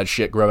with some of that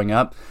shit growing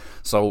up.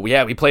 So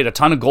yeah, we played a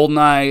ton of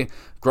GoldenEye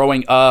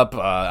growing up.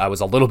 I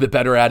was a little bit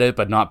better at it,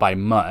 but not by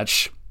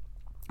much.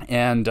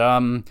 And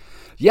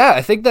Yeah,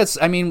 I think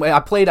I mean, I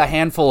played a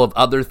handful of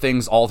other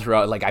things all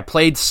throughout. Like, I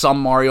played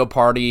some Mario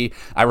Party.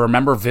 I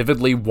remember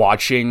vividly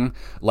watching,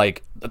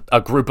 like,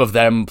 a group of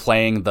them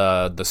playing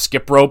the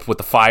skip rope with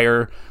the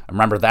fire. I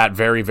remember that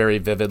very, very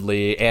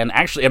vividly. And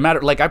actually,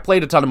 I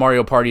played a ton of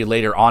Mario Party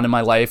later on in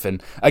my life.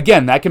 And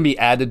again, that can be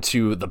added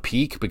to the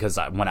peak, because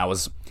when I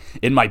was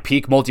in my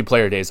peak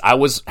multiplayer days, I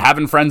was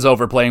having friends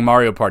over playing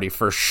Mario Party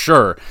for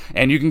sure.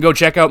 And you can go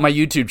check out my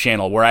YouTube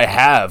channel where I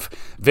have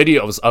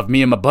videos of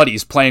me and my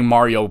buddies playing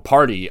Mario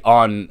Party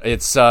on.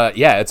 It's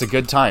a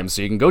good time.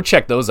 So you can go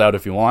check those out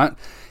if you want.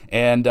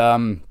 And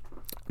I'm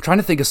trying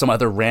to think of some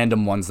other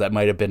random ones that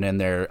might have been in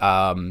there.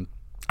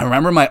 I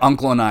remember my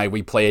uncle and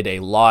we played a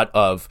lot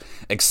of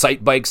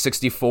Excitebike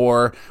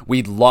 64.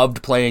 We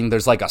loved playing,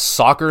 there's like a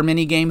soccer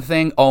mini game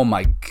thing. Oh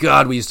my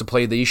god, we used to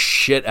play the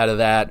shit out of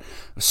that. It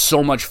was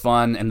so much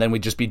fun. And then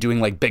we'd just be doing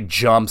like big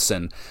jumps.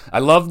 And I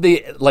love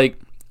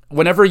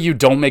whenever you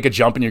don't make a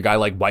jump and your guy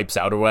like wipes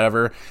out or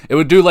whatever, it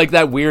would do like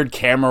that weird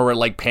camera where it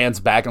like pans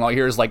back and all you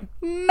hear is like,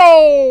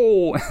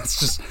 no!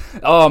 It's just,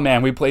 oh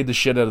man, we played the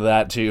shit out of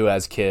that too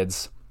as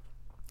kids.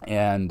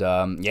 And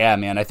yeah,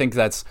 man, I think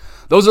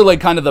those are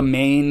like kind of the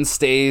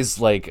mainstays.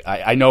 Like,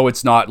 I know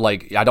it's not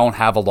like, I don't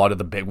have a lot of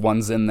the big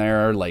ones in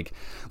there, like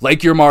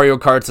your Mario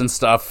Karts and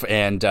stuff.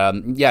 And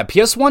yeah,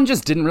 PS1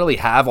 just didn't really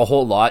have a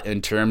whole lot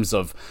in terms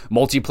of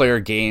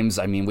multiplayer games.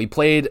 I mean, we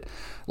played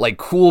like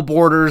Cool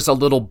Borders a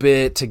little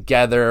bit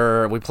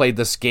together. We played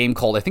this game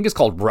I think it's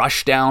called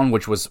Rushdown,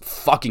 which was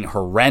fucking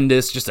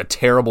horrendous. Just a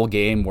terrible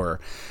game where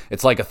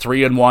it's like a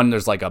 3-in-1.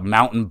 There's like a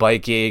mountain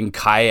biking,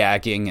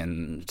 kayaking,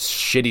 and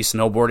shitty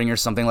snowboarding or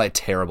something. Like,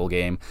 terrible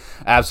game.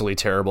 Absolutely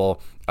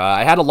terrible.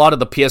 I had a lot of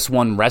the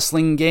PS1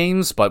 wrestling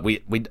games, but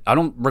I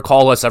don't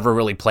recall us ever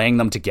really playing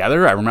them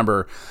together. I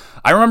remember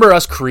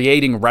us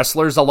creating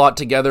wrestlers a lot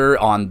together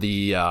on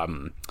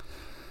the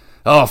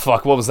oh,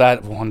 fuck, what was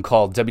that one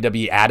called?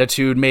 WWE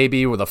Attitude,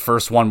 maybe, or the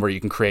first one where you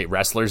can create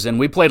wrestlers in.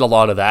 We played a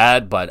lot of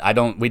that, but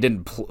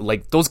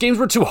those games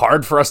were too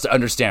hard for us to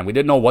understand. We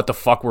didn't know what the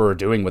fuck we were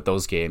doing with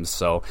those games.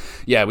 So,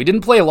 yeah, we didn't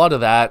play a lot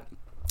of that.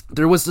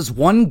 There was this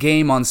one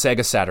game on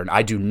Sega Saturn.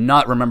 I do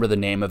not remember the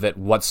name of it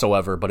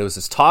whatsoever, but it was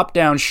this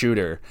top-down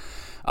shooter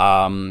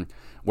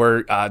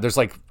where there's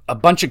like a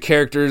bunch of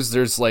characters.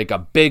 There's like a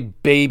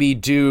big baby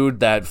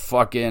dude that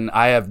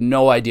I have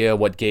no idea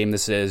what game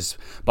this is,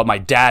 but my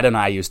dad and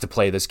I used to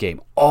play this game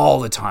all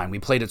the time. We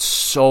played it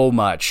so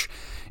much.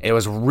 It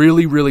was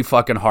really, really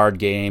fucking hard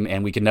game,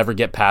 and we could never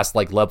get past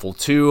like level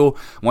 2.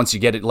 Once you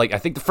get it, like, I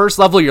think the first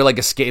level you're like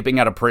escaping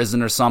out of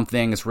prison or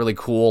something. It's really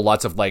cool.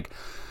 Lots of like,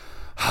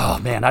 oh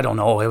man, I don't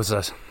know.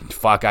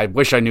 I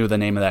wish I knew the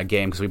name of that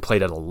game because we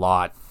played it a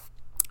lot.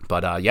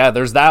 But yeah,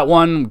 there's that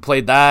one. We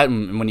played that,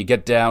 and when you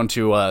get down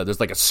to, there's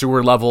like a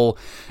sewer level,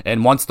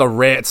 and once the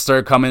rats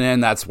start coming in,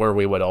 that's where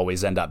we would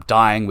always end up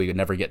dying. We could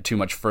never get too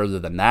much further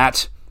than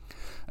that.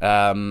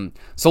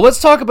 So let's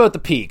talk about the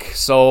peak.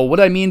 So what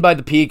I mean by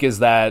the peak is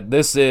that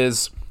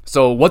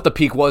what the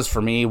peak was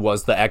for me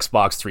was the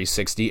Xbox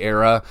 360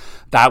 era.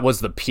 That was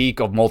the peak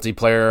of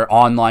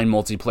online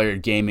multiplayer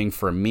gaming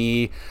for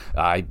me.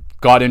 I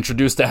got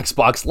introduced to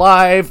Xbox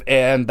Live,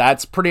 and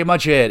that's pretty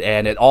much it.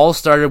 And it all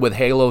started with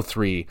Halo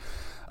 3.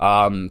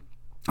 I'll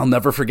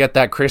never forget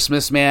that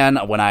Christmas, man,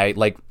 when I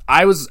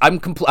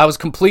was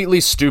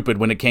completely stupid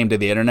when it came to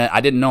the internet. I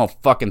didn't know a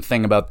fucking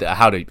thing about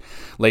how to,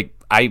 like,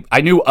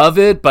 I knew of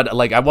it, but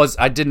like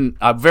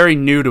I'm very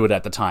new to it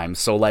at the time.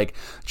 So like,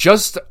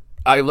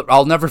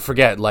 I'll never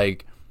forget,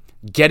 like,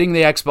 getting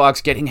the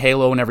Xbox, getting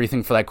Halo and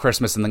everything for that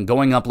Christmas, and then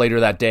going up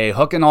later that day,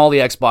 hooking all the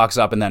Xbox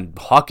up, and then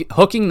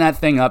hooking that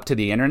thing up to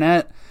the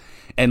internet,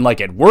 and like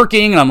it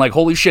working, and I'm like,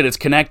 holy shit, it's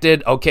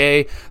connected,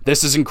 okay,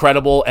 this is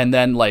incredible. And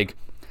then like,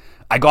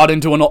 I got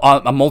into a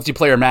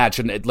multiplayer match,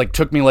 and it like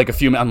took me like a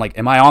few minutes. I'm like,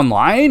 am I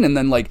online? And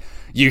then like,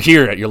 you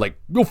hear it, you're like,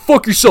 go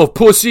fuck yourself,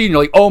 pussy, and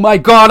you're like, oh my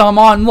god, I'm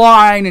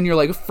online, and you're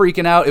like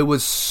freaking out. It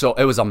was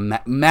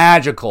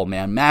magical,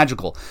 man,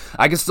 magical.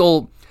 I can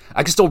still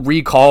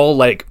recall,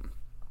 like,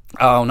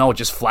 oh no,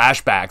 just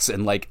flashbacks,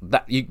 and like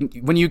that,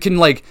 when you can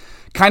like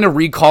kind of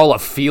recall a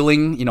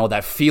feeling,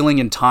 that feeling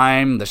in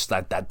time,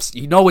 that's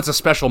it's a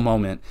special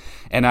moment.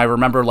 And I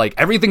remember like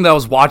everything that I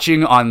was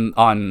watching on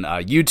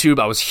YouTube.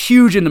 I was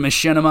huge into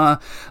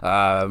Machinima,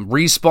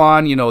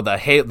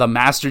 Respawn, the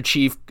Master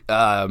Chief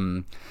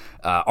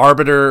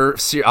Arbiter.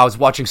 I was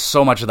watching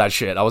so much of that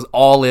shit. I was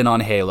all in on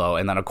Halo,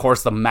 and then of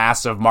course the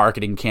massive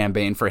marketing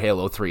campaign for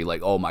Halo 3.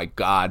 Like, oh my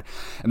god!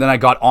 And then I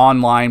got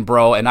online,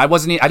 bro, and I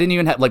didn't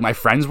even have, like, my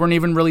friends weren't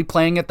even really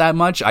playing it that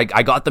much. I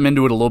got them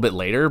into it a little bit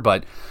later,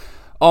 but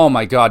oh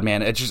my god,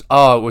 man, it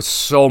was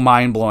so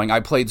mind-blowing. I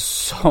played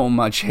so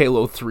much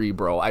Halo 3,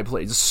 bro. I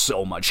played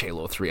so much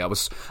Halo 3.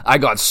 I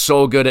got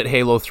so good at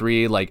Halo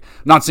 3, like,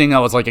 not saying I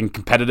was, like, in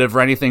competitive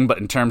or anything, but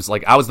in terms,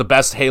 like, I was the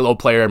best Halo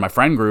player in my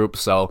friend group,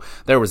 so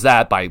there was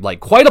that by, like,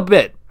 quite a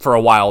bit for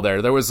a while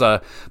there. There was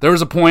a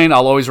point,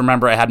 I'll always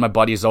remember, I had my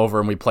buddies over,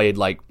 and we played,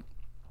 like,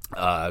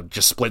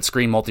 just split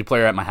screen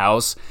multiplayer at my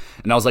house,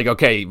 and I was like,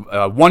 okay,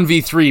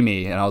 1v3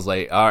 me, and I was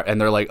like, and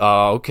they're like,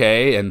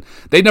 okay, and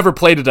they'd never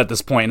played it at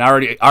this point, and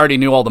I already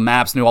knew all the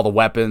maps, knew all the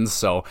weapons,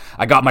 so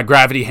I got my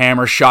gravity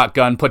hammer,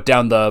 shotgun, put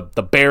down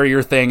the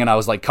barrier thing, and I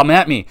was like, come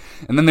at me,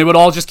 and then they would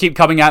all just keep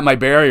coming at my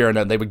barrier, and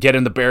then they would get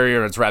in the barrier,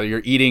 and it's rather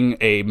you're eating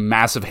a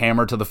massive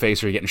hammer to the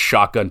face, or you're getting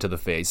shotgun to the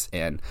face,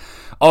 and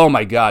oh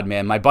my god,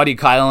 man, my buddy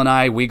Kyle and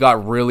I, we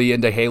got really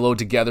into Halo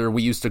together.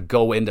 We used to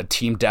go into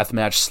Team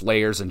Deathmatch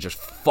Slayers and just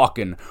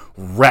fucking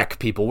wreck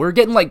people. We were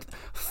getting like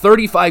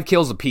 35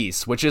 kills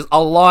apiece, which is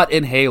a lot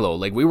in Halo.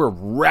 Like, we were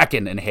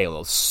wrecking in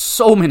Halo.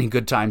 So many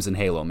good times in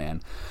Halo,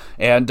 man.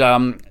 And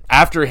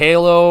after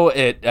Halo,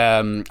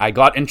 I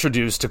got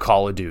introduced to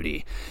Call of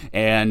Duty.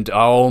 And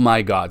oh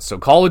my god, so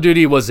Call of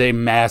Duty was a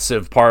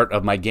massive part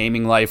of my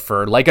gaming life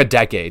for like a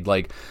decade.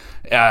 Like,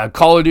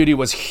 Call of Duty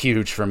was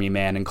huge for me,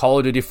 man, and Call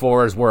of Duty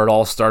 4 is where it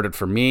all started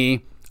for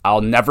me. I'll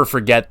never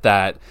forget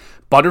that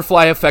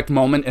butterfly effect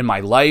moment in my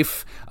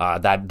life,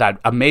 that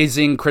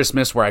amazing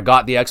Christmas where I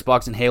got the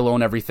Xbox and Halo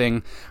and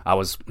everything. I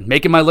was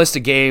making my list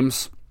of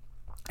games,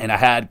 and I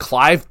had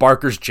Clive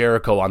Barker's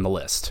Jericho on the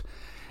list.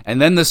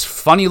 And then this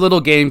funny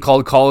little game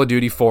called Call of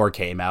Duty 4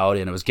 came out,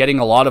 and it was getting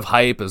a lot of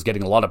hype, it was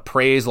getting a lot of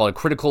praise, a lot of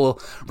critical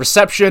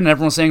reception, and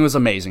everyone was saying it was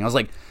amazing. I was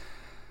like,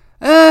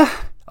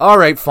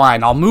 alright,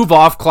 fine, I'll move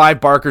off Clive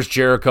Barker's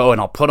Jericho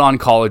and I'll put on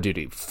Call of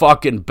Duty.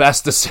 Fucking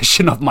best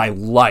decision of my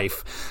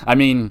life. I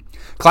mean,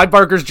 Clive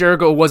Barker's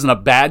Jericho wasn't a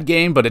bad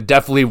game, but it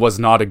definitely was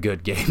not a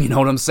good game, you know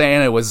what I'm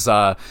saying? It was,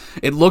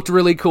 it looked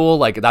really cool,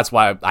 like, that's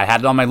why I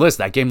had it on my list.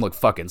 That game looked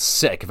fucking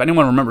sick. If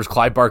anyone remembers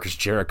Clive Barker's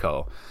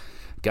Jericho,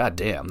 god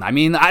damn. I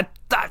mean, it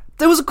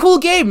was a cool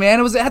game, man.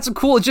 It had some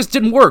cool, it just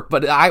didn't work,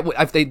 but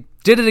if they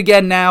did it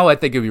again now, I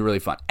think it'd be really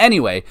fun.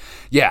 Anyway,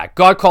 yeah,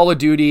 got Call of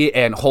Duty,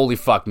 and holy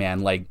fuck, man,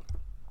 like,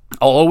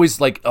 I'll always,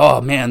 like,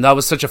 oh man, that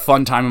was such a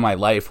fun time in my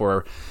life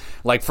where,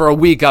 like, for a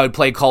week I would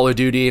play Call of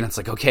Duty, and it's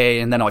like, okay,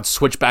 and then I would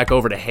switch back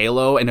over to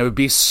Halo, and it would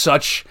be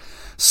such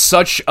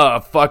a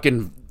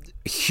fucking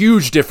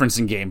huge difference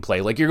in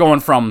gameplay. Like,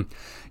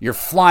 you're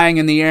flying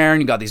in the air,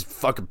 and you got these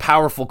fucking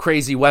powerful,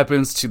 crazy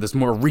weapons, to this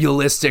more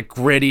realistic,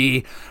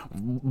 gritty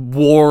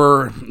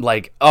war,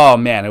 like, oh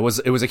man, it was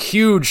a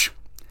huge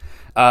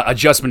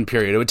adjustment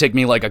period. It would take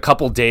me like a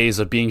couple days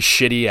of being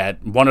shitty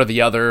at one or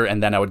the other,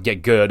 and then I would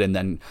get good, and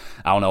then,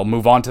 I don't know,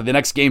 move on to the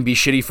next game, be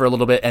shitty for a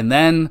little bit, and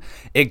then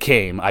it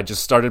came. I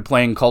just started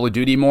playing Call of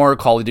Duty more.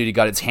 Call of Duty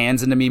got its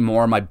hands into me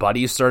more. My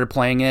buddies started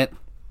playing it,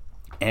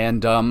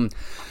 and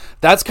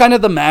that's kind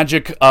of the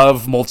magic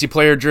of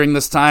multiplayer during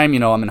this time. You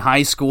know, I'm in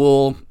high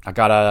school. I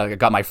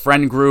got my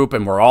friend group,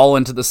 and we're all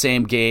into the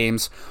same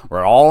games.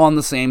 We're all on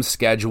the same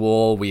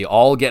schedule. We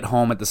all get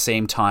home at the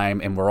same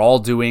time, and we're all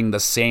doing the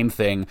same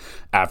thing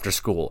after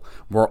school.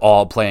 We're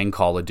all playing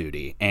Call of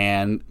Duty.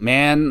 And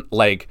man,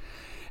 like,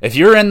 if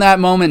you're in that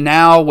moment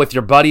now with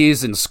your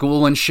buddies in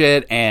school and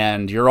shit,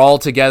 and you're all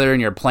together and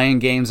you're playing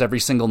games every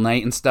single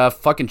night and stuff,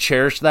 fucking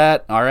cherish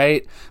that, all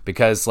right?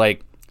 Because,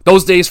 like,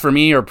 those days for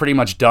me are pretty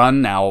much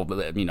done now.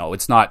 You know,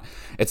 it's not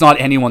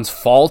anyone's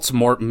fault,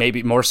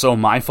 maybe more so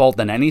my fault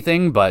than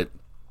anything, but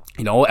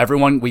you know,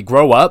 we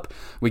grow up,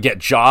 we get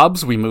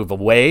jobs, we move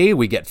away,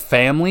 we get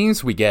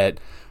families, we get,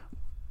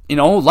 you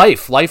know,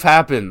 life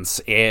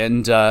happens,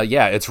 and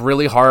yeah, it's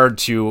really hard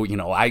to, you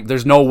know,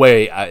 there's no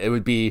way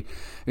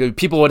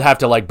people would have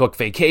to, like, book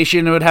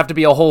vacation. It would have to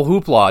be a whole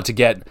hoopla to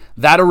get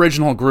that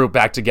original group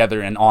back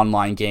together in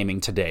online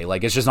gaming today.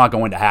 Like, it's just not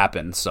going to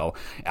happen. So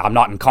I'm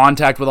not in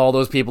contact with all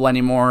those people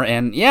anymore.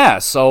 And yeah,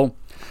 so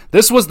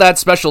this was that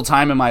special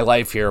time in my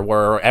life here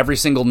where every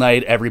single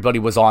night everybody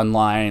was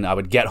online. I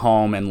would get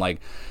home and, like,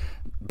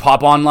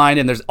 pop online,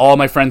 and there's all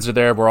my friends are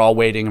there. We're all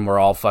waiting, and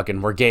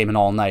we're gaming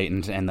all night.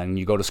 And then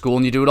you go to school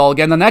and you do it all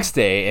again the next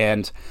day.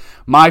 And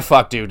my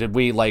fuck, dude, did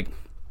we, like,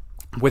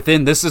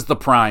 this is the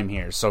prime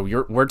here.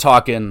 So we're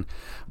talking,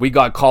 we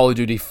got Call of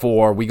Duty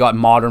 4, we got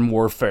Modern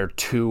Warfare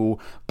 2,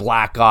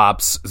 Black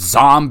Ops,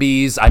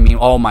 Zombies. I mean,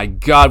 oh my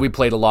god, we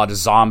played a lot of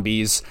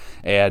Zombies.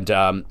 And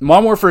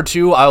Modern Warfare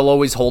 2, I'll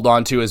always hold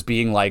on to as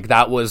being like,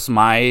 that was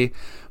my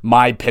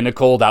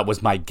pinnacle, that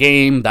was my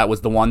game, that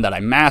was the one that I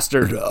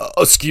mastered.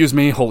 Excuse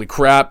me, holy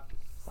crap.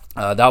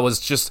 That was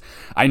just,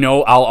 I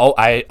know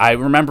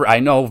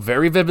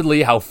very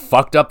vividly how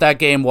fucked up that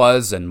game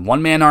was, and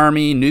one-man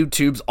army, noob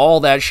tubes, all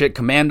that shit,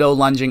 commando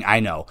lunging,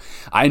 I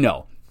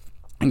know,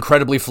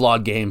 incredibly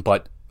flawed game,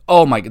 but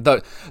oh my,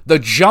 the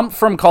jump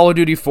from Call of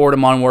Duty 4 to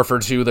Modern Warfare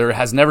 2, there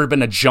has never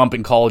been a jump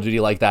in Call of Duty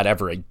like that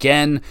ever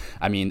again.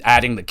 I mean,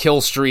 adding the kill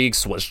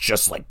streaks was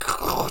just like,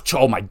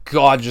 oh my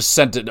god, just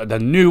sent the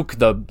nuke,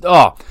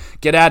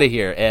 get out of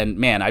here, and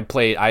man,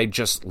 I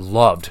just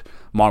loved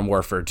Modern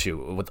Warfare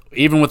 2.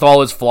 Even with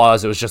all its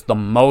flaws, it was just the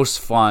most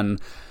fun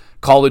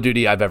Call of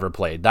Duty I've ever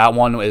played. That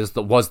one was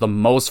the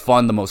most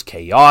fun, the most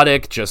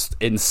chaotic, just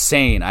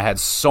insane. I had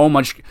so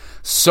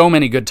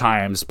many good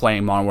times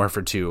playing Modern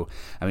Warfare 2.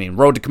 I mean,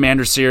 Road to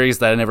Commander series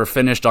that I never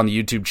finished on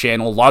the YouTube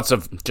channel. Lots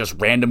of just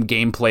random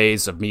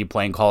gameplays of me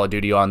playing Call of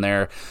Duty on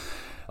there.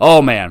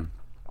 Oh man,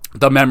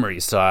 the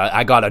memories.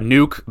 I got a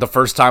nuke the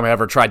first time I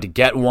ever tried to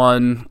get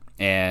one.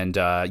 And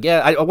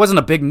yeah, I wasn't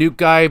a big nuke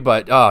guy,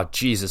 but oh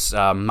Jesus,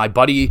 my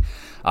buddy,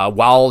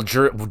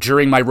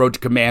 during my road to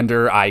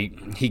Commander,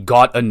 he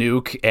got a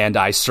nuke and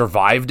I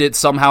survived it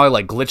somehow. I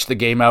like glitched the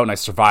game out and I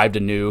survived a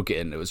nuke,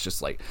 and it was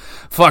just like,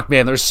 fuck,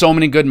 man. There's so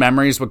many good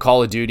memories with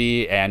Call of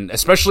Duty, and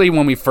especially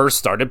when we first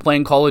started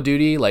playing Call of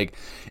Duty, like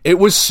it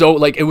was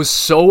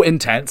so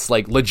intense,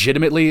 like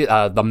legitimately,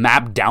 the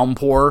map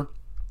Downpour.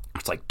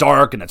 It's like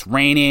dark and it's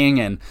raining,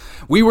 and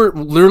we were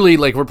literally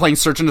like, we're playing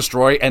Search and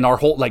Destroy, and our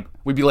whole, like,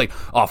 we'd be like,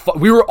 oh fuck,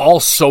 we were all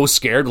so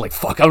scared, like,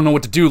 fuck, I don't know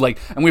what to do, like,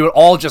 and we would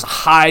all just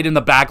hide in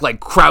the back, like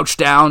crouch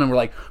down, and we're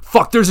like,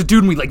 fuck, there's a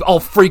dude, and we like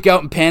all freak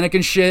out and panic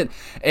and shit.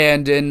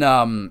 And in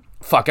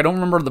fuck, I don't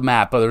remember the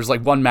map, but there's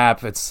like one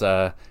map, it's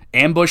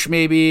Ambush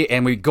maybe,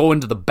 and we go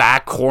into the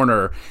back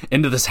corner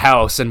into this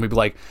house, and we'd be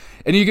like,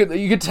 and you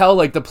could tell,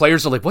 like, the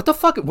players are like, what the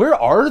fuck, where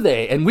are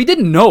they? And we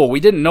didn't know,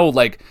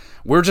 like,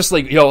 we're just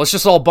like, yo, let's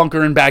just all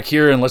bunker in back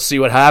here and let's see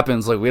what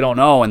happens, like, we don't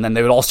know. And then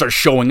they would all start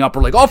showing up,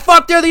 we're like, oh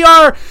fuck, there they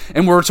are,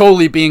 and we're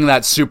totally being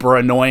that super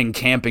annoying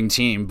camping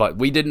team, but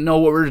we didn't know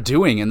what we were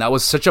doing, and that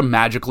was such a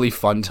magically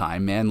fun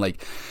time, man.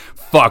 Like,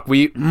 fuck,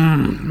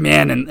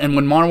 man, and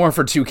when Modern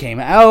Warfare 2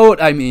 came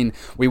out, I mean,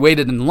 we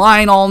waited in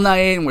line all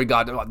night, and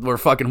we're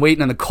fucking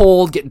waiting in the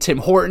cold, getting Tim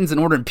Hortons and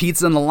ordering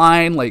pizza in the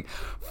line, like,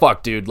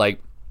 fuck, dude,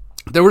 like,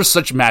 there was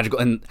such magical,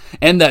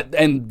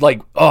 and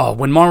like, oh,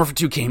 when Modern Warfare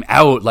 2 came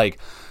out, like,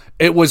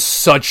 it was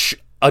such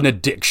an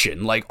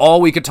addiction. Like, all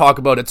we could talk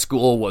about at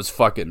school was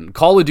fucking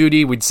Call of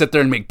Duty. We'd sit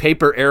there and make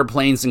paper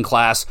airplanes in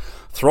class,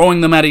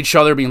 throwing them at each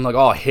other, being like,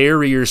 oh,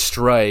 Harrier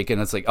strike,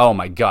 and it's like, oh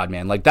my god,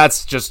 man, like,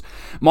 that's just,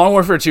 Modern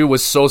Warfare 2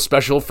 was so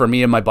special for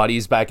me and my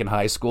buddies back in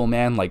high school,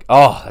 man, like,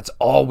 oh, that's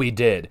all we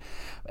did.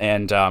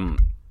 And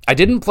I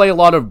didn't play a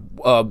lot of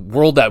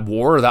World at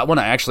War. That one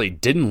I actually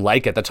didn't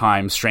like at the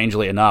time,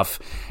 strangely enough.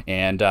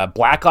 And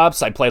Black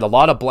Ops, I played a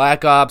lot of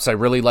Black Ops. I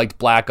really liked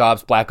Black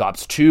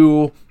Ops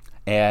 2.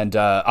 And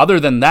other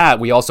than that,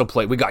 we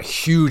got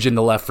huge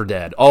into Left 4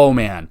 Dead. Oh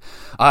man,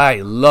 I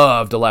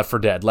loved Left 4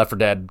 Dead. Left 4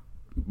 Dead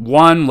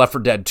 1, Left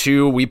 4 Dead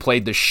 2, we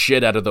played the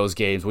shit out of those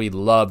games. We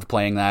loved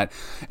playing that.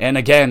 And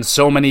again,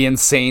 so many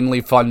insanely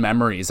fun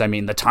memories. I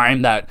mean,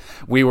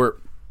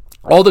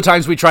 all the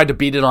times we tried to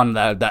beat it on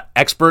the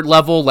expert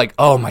level, like,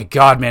 oh my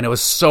god, man, it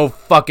was so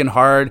fucking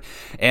hard.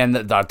 And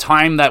the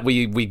time that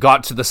we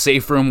got to the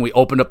safe room, we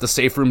opened up the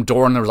safe room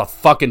door and there was a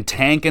fucking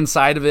tank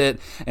inside of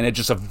it, and it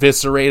just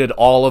eviscerated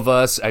all of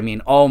us. I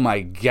mean, oh my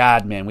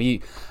god,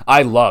 man,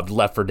 I loved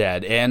Left 4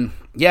 Dead. And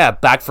yeah,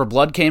 Back 4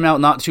 Blood came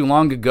out not too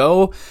long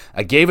ago.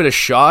 I gave it a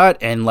shot,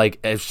 and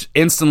like,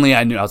 instantly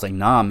I was like,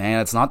 nah, man,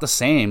 it's not the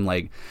same.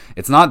 Like,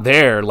 it's not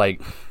there.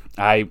 Like,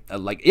 I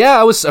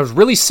was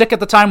really sick at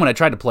the time when I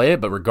tried to play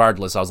it, but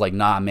regardless, I was like,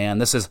 nah, man,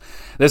 this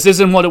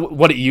isn't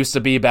what it used to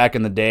be back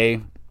in the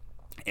day.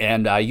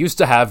 And I used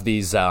to have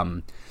these,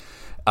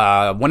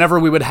 whenever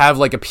we would have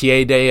like a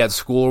PA day at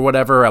school or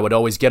whatever, I would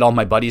always get all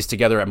my buddies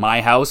together at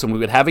my house and we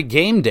would have a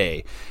game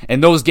day.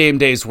 And those game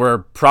days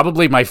were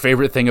probably my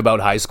favorite thing about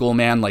high school,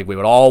 man. Like, we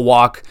would all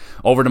walk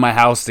over to my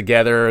house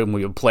together and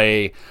we would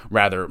play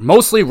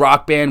mostly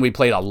Rock Band. We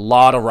played a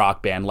lot of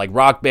Rock Band. Like,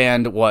 Rock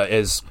Band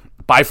is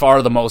by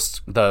far the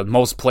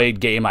most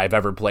played game I've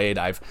ever played.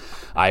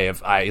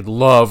 I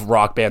love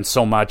Rock Band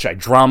so much. I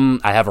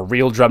have a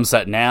real drum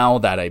set now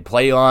that I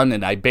play on,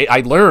 and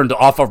I learned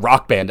off of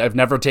Rock Band. I've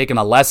never taken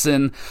a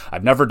lesson.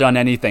 I've never done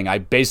anything. I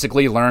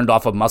basically learned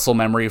off of muscle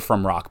memory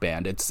from Rock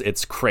Band.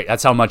 It's crazy.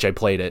 That's how much I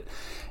played it.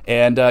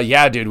 And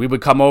yeah, dude, we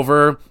would come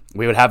over.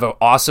 We would have an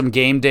awesome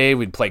game day.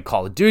 We'd play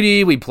Call of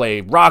Duty. We'd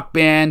play Rock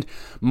Band,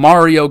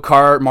 Mario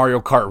Kart.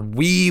 Mario Kart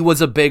Wii was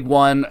a big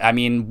one. I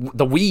mean,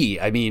 the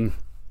Wii. I mean,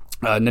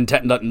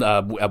 Nintendo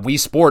Wii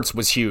Sports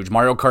was huge.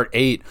 Mario Kart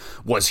 8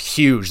 was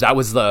huge. That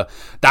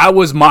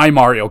was my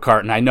Mario Kart.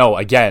 And I know,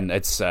 again,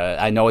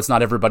 I know it's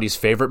not everybody's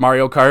favorite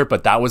Mario Kart,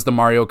 but that was the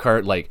Mario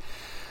Kart. Like,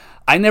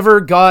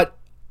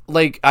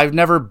 I've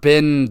never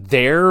been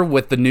there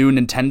with the new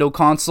Nintendo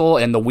console,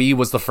 and the Wii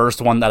was the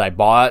first one that I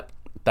bought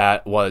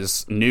that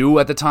was new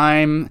at the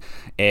time.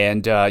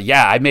 And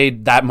yeah, I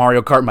made that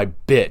Mario Kart my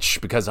bitch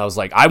because I was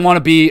like, I want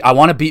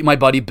to beat my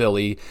buddy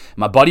Billy.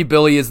 My buddy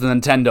Billy is the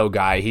Nintendo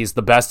guy. He's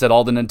the best at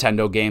all the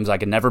Nintendo games. I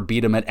can never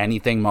beat him at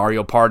anything.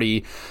 Mario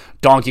Party,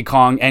 Donkey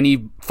Kong,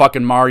 any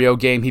fucking Mario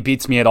game, he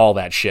beats me at all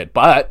that shit.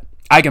 But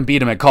I can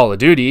beat him at Call of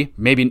Duty.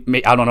 Maybe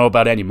I don't know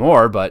about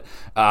anymore, but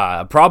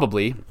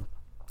probably.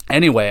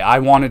 Anyway, I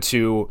wanted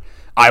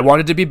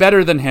to be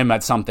better than him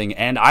at something,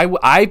 and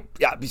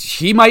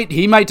he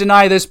might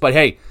deny this, but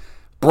hey,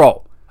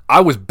 bro, I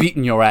was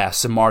beating your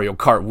ass in Mario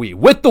Kart Wii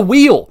with the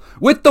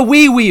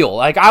Wii wheel.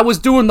 Like, I was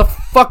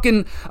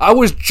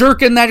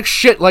jerking that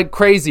shit like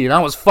crazy, and I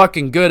was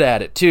fucking good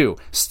at it too.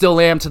 Still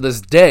am to this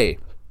day.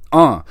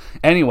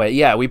 Anyway,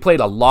 yeah, we played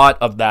a lot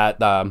of that.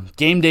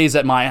 Game days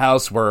at my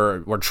house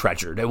were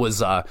treasured. It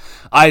was,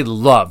 I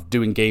loved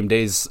doing game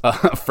days,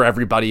 for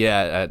everybody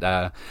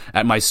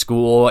at my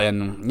school.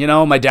 And, you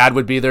know, my dad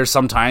would be there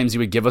sometimes. He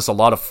would give us a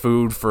lot of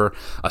food for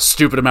a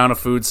stupid amount of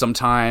food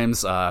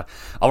sometimes. I'll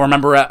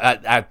remember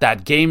at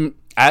that game,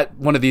 at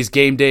one of these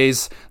game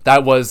days,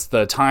 that was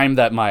the time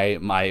that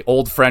my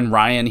old friend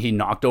Ryan, he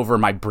knocked over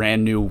my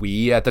brand new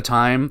Wii at the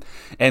time,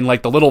 and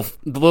like the little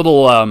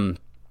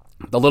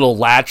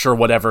latch or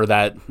whatever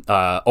that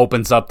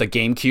opens up the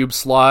GameCube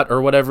slot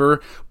or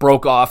whatever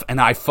broke off, and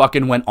I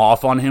fucking went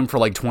off on him for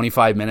like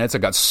 25 minutes. I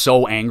got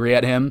so angry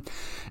at him.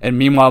 And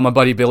meanwhile, my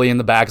buddy Billy in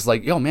the back is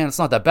like, yo, man, it's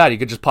not that bad. You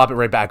could just pop it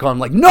right back on. I'm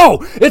like, no,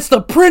 it's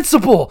the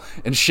principle!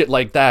 And shit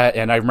like that.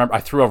 And I remember I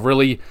threw a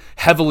really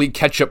heavily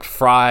ketchup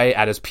fry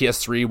at his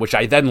PS3, which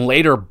I then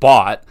later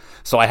bought.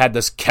 So I had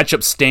this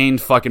ketchup-stained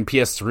fucking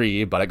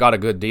PS3, but I got a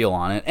good deal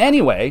on it.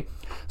 Anyway,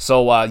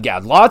 so yeah,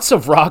 lots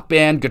of Rock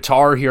Band,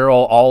 Guitar Hero,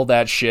 all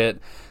that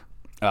shit.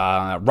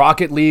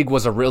 Rocket League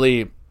was a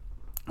really...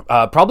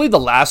 probably the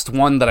last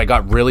one that I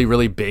got really,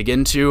 really big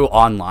into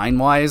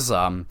online-wise.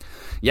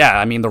 Yeah,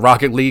 I mean, the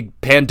Rocket League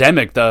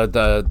Pandemic,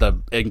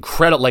 the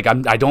incredible, like,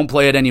 I don't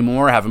play it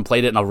anymore, I haven't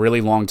played it in a really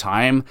long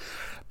time.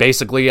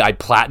 Basically, I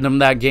platinumed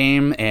that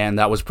game, and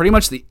that was pretty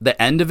much the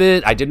end of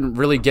it. I didn't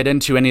really get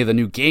into any of the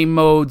new game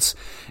modes.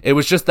 It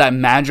was just that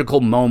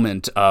magical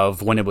moment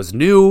of when it was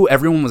new,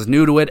 everyone was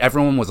new to it,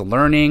 everyone was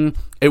learning.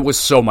 It was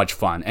so much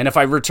fun. And if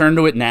I return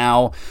to it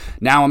now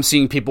I'm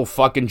seeing people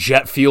fucking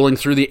jet fueling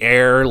through the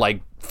air,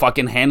 like,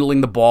 fucking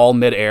handling the ball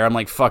mid-air. I'm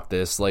like, fuck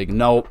this. Like,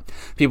 nope.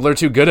 People are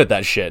too good at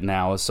that shit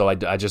now, so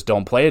I just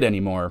don't play it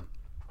anymore.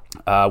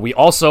 We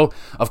also,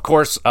 of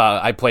course,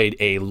 I played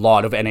a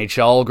lot of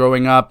NHL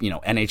growing up. You know,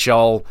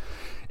 NHL,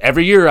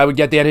 every year I would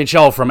get the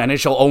NHL from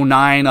NHL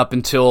 09 up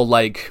until,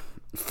 like,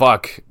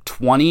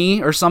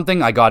 20 or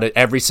something. I got it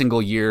every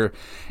single year.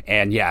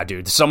 And yeah,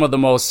 dude,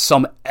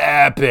 some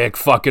epic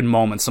fucking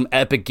moments, some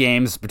epic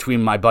games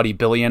between my buddy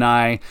Billy and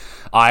I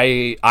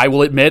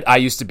will admit, I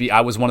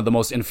was one of the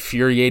most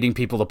infuriating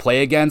people to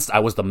play against. I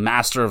was the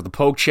master of the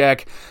poke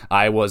check.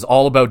 I was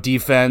all about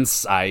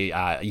defense.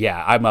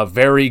 I'm a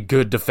very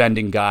good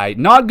defending guy.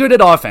 Not good at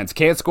offense.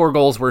 Can't score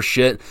goals worth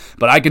shit,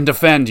 but I can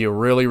defend you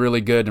really,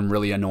 really good and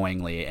really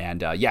annoyingly.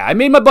 And yeah, I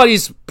made my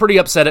buddies pretty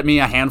upset at me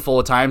a handful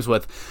of times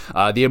with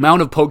the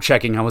amount of poke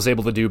checking I was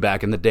able to do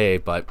back in the day,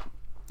 but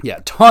yeah,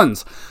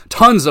 tons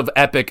of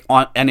epic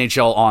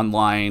NHL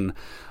Online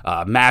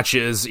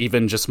matches.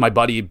 Even just my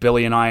buddy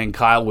Billy and I and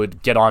Kyle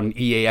would get on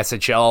EA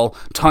SHL.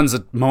 Tons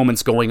of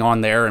moments going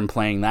on there and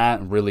playing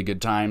that. Really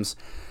good times.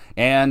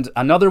 And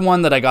another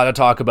one that I got to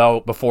talk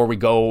about before we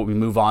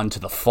move on to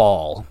the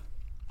fall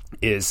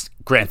is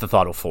Grand Theft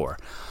Auto 4.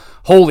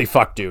 Holy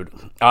fuck, dude.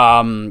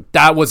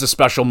 That was a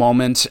special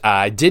moment.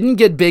 I didn't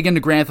get big into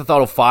Grand Theft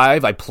Auto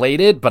 5. I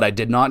played it, but I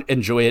did not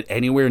enjoy it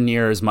anywhere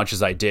near as much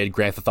as I did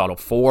Grand Theft Auto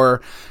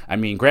 4. I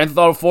mean, Grand Theft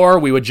Auto 4,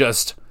 we would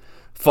just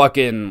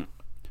fucking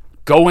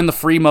go in the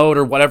free mode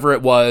or whatever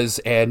it was,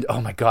 and oh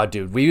my god,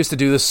 dude, we used to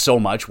do this so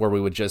much where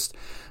you would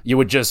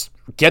just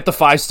get the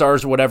 5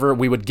 stars or whatever,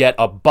 we would get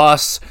a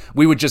bus,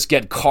 we would just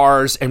get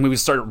cars, and we would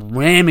start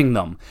ramming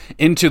them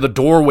into the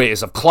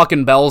doorways of Cluck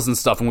and Bells and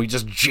stuff, and we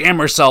just jam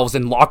ourselves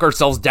and lock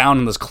ourselves down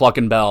in this Cluck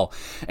and Bell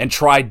and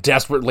try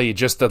desperately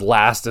just to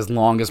last as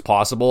long as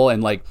possible.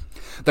 And like,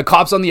 the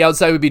cops on the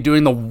outside would be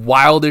doing the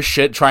wildest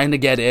shit trying to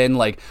get in,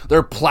 like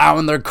they're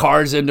plowing their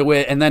cars into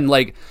it, and then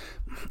like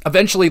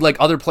eventually, like,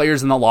 other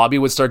players in the lobby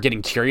would start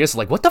getting curious,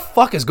 like, what the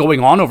fuck is going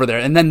on over there?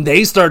 And then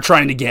they start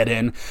trying to get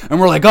in, and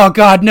we're like, oh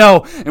god,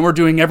 no! And we're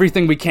doing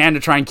everything we can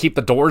to try and keep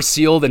the doors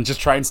sealed and just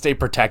try and stay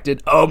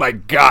protected. Oh my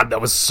god, that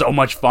was so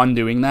much fun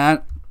doing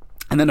that.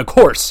 And then, of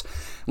course,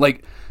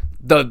 like,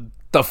 the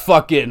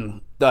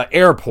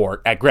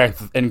airport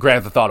in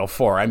Grand Theft Auto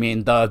 4. I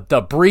mean,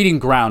 the breeding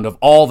ground of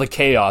all the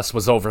chaos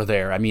was over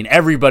there. I mean,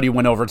 everybody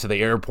went over to the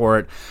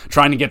airport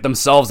trying to get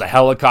themselves a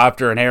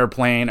helicopter, an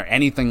airplane, or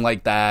anything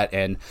like that.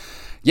 And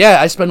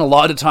yeah, I spent a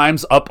lot of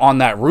times up on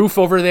that roof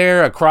over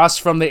there across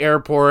from the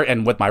airport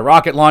and with my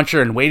rocket launcher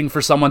and waiting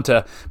for someone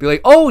to be like,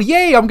 oh,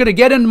 yay, I'm going to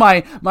get in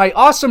my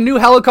awesome new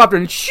helicopter,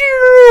 and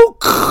shoo,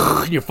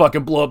 you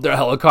fucking blow up their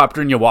helicopter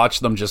and you watch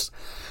them just,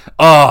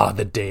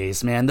 the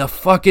days, man, the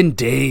fucking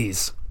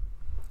days.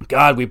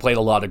 God, we played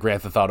a lot of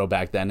Grand Theft Auto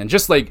back then. And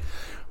just like,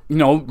 you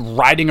know,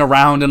 riding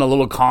around in a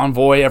little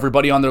convoy,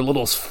 everybody on their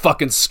little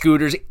fucking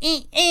scooters.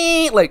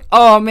 Like,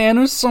 oh man,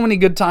 there's so many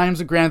good times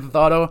with Grand Theft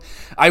Auto.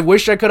 I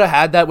wish I could have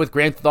had that with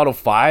Grand Theft Auto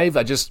 5.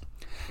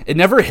 It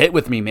never hit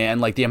with me, man.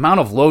 Like, the amount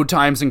of load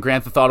times in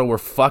Grand Theft Auto were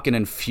fucking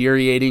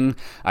infuriating.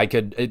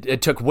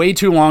 It took way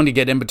too long to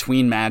get in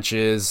between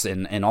matches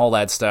and all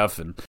that stuff.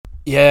 And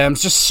yeah, I'm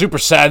just super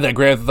sad that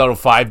Grand Theft Auto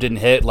 5 didn't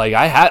hit.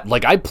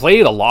 I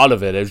played a lot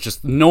of it. It was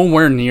just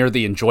nowhere near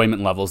the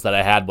enjoyment levels that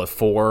I had with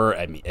 4.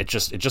 I mean, it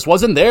just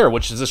wasn't there,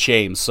 which is a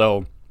shame.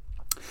 So,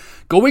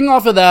 going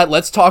off of that,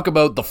 let's talk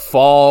about the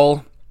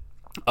fall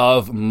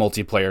of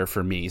multiplayer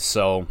for me.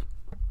 So,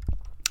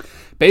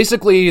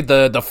 basically,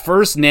 the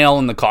first nail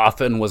in the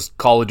coffin was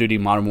Call of Duty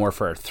Modern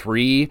Warfare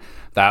 3.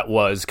 That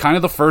was kind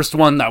of the first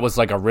one that was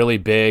like a really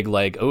big,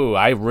 like, ooh,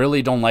 I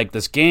really don't like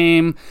this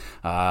game.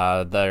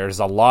 There's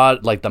a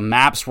lot, like, the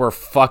maps were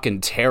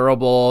fucking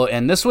terrible.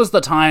 And this was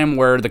the time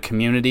where the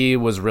community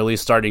was really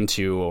starting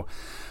to,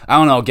 I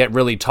don't know, get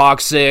really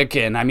toxic.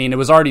 And I mean, it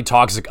was already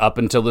toxic up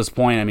until this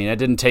point. I mean, it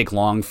didn't take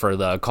long for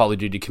the Call of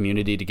Duty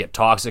community to get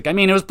toxic. I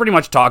mean, it was pretty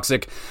much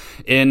toxic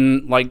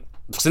in, like,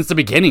 since the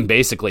beginning,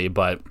 basically,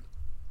 but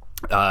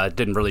it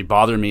didn't really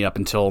bother me up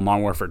until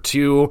Modern Warfare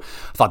 2.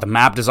 I thought the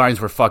map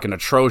designs were fucking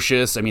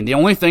atrocious. I mean, the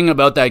only thing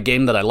about that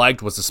game that I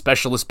liked was the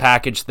specialist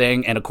package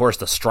thing, and of course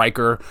the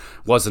Striker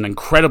was an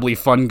incredibly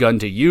fun gun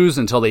to use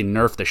until they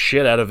nerfed the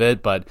shit out of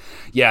it. But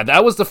yeah,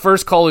 that was the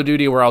first Call of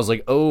Duty where I was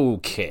like,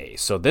 okay,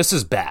 so this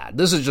is bad.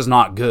 This is just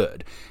not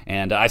good.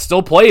 And I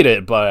still played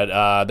it,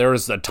 but there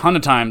was a ton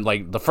of time,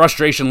 like, the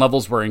frustration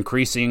levels were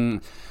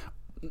increasing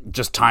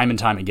just time and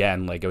time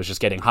again. Like, it was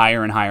just getting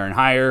higher and higher and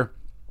higher.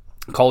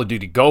 Call of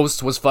Duty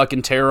Ghosts was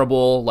fucking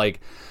terrible. Like,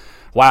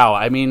 wow.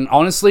 I mean,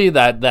 honestly,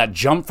 that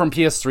jump from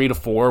PS3 to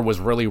 4 was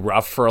really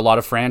rough for a lot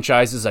of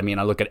franchises. I mean,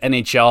 I look at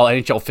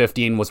NHL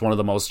 15 was one of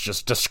the most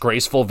just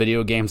disgraceful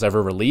video games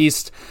ever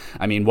released.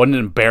 I mean, what an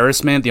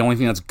embarrassment. The only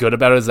thing that's good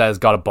about it is that it's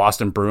got a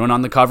Boston Bruin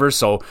on the cover,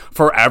 so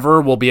forever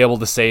we'll be able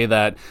to say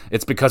that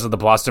it's because of the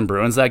Boston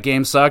Bruins that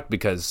game sucked,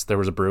 because there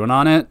was a Bruin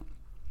on it.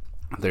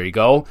 There you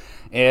go.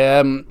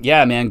 Yeah,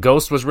 man,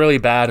 Ghost was really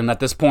bad, and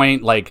at this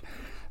point, like,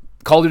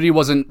 Call of Duty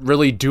wasn't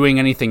really doing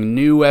anything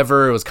new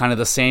ever. It was kind of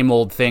the same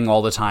old thing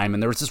all the time.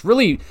 And there was this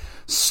really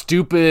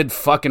stupid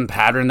fucking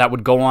pattern that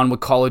would go on with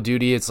Call of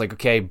Duty. It's like,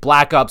 okay,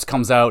 Black Ops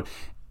comes out,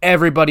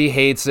 everybody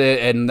hates it,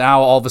 and now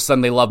all of a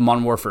sudden they love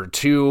Modern Warfare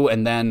 2,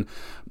 and then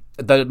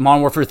the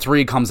Modern Warfare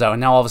 3 comes out, and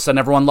now all of a sudden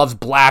everyone loves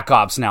Black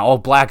Ops now. Oh,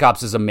 Black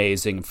Ops is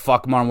amazing.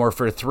 Fuck Modern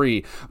Warfare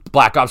 3.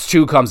 Black Ops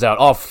 2 comes out.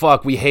 Oh,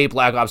 fuck, we hate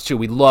Black Ops 2.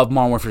 We love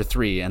Modern Warfare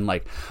 3. And,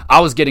 like, I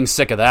was getting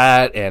sick of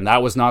that, and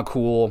that was not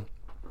cool.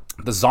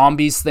 The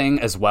zombies thing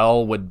as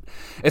well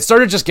it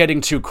started just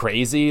getting too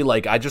crazy.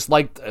 Like, I just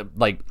liked,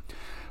 like,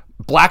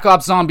 Black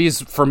Ops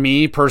Zombies for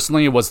me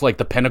personally was like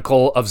the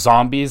pinnacle of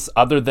zombies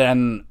other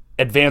than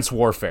Advanced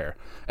Warfare.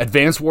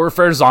 Advanced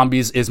Warfare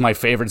Zombies is my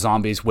favorite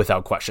zombies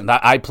without question.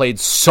 That I played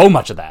so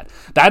much of that.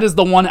 That is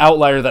the one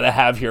outlier that I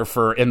have here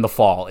for in the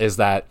fall, is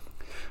that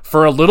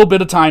for a little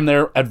bit of time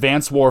there,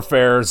 Advanced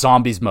Warfare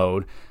Zombies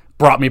mode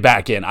brought me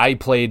back in. I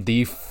played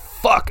the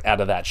fuck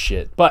out of that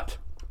shit. But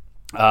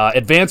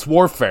Advanced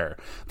Warfare,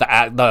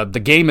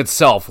 the game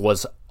itself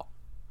was,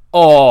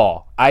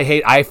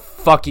 I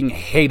fucking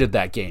hated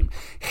that game.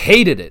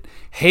 Hated it.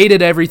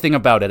 Hated everything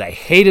about it. I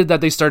hated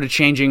that they started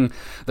changing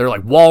their,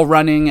 like, wall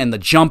running and the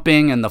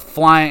jumping and the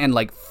flying, and,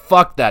 like,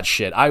 fuck that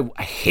shit. I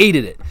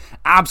hated it.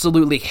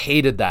 Absolutely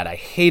hated that. I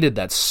hated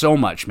that so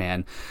much,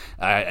 man.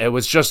 It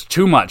was just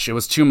too much. It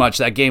was too much.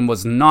 That game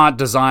was not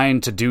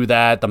designed to do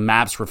that. The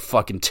maps were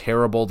fucking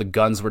terrible. The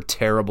guns were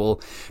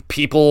terrible.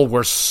 People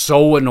were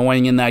so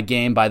annoying in that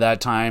game by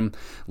that time.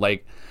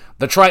 Like,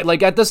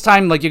 at this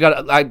time, like,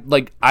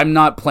 I'm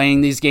not playing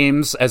these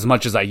games as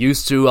much as I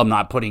used to. I'm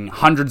not putting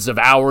hundreds of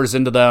hours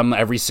into them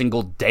every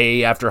single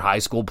day after high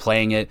school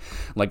playing it.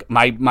 Like,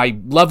 my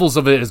levels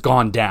of it has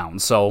gone down.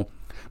 So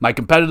my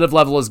competitive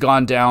level has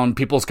gone down.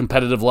 People's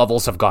competitive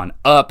levels have gone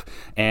up.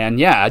 And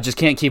yeah, I just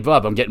can't keep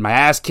up. I'm getting my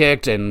ass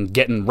kicked and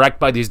getting wrecked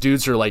by these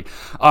dudes who are like,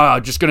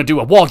 just gonna do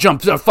a wall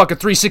jump, fucking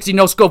 360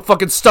 no scope,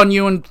 fucking stun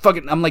you, and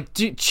fucking, I'm like,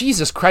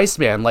 Jesus Christ,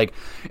 man. Like,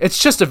 it's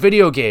just a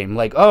video game.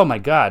 Like, oh my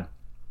God.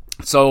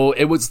 So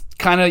it was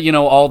kind of,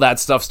 all that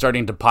stuff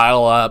starting to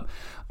pile up.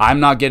 I'm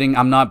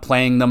not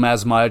playing them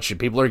as much.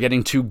 People are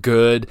getting too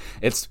good.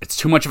 It's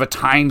too much of a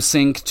time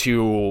sink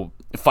to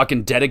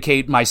fucking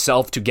dedicate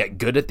myself to get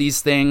good at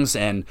these things,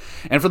 and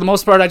for the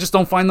most part I just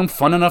don't find them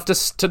fun enough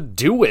to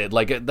do it.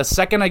 Like, the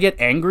second I get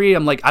angry,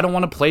 I'm like, I don't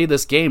want to play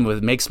this game.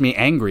 It makes me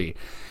angry.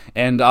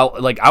 And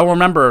I'll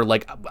remember,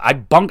 like,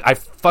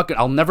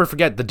 I'll never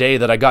forget the day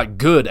that I got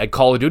good at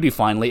Call of Duty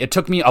finally. It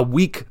took me a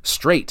week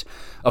straight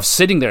of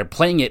sitting there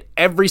playing it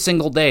every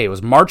single day. It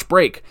was March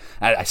break.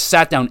 I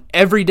sat down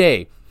every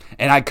day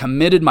and I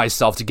committed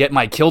myself to get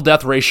my kill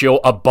death ratio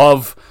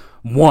above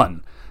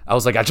 1. I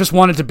was like, I just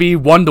wanted to be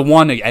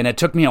 1-to-1, and it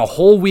took me a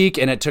whole week,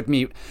 and it took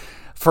me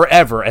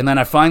forever. And then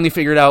I finally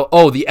figured out,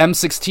 the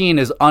M16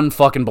 is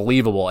unfucking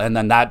believable, and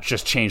then that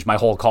just changed my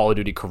whole Call of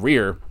Duty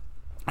career.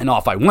 And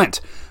off I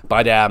went.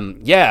 But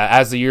yeah,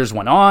 as the years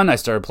went on, I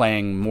started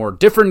playing more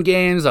different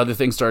games. Other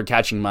things started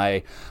catching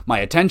my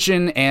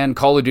attention, and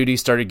Call of Duty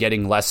started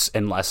getting less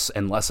and less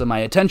and less of my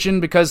attention,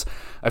 because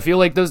I feel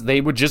like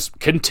they would just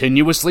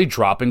continuously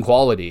drop in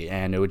quality,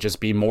 and it would just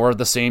be more of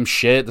the same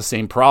shit, the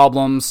same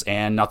problems,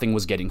 and nothing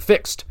was getting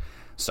fixed.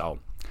 So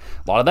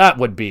a lot of that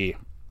would be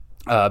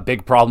a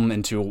big problem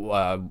into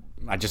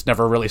I just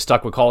never really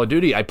stuck with Call of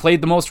Duty. I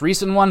played the most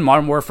recent one,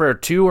 Modern Warfare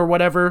 2 or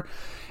whatever.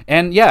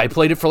 And yeah, I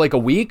played it for like a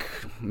week,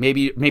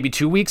 maybe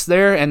 2 weeks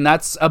there, and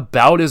that's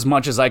about as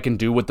much as I can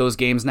do with those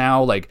games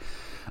now. Like,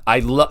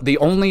 The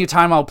only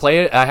time I'll play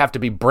it, I have to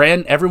be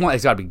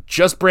it's got to be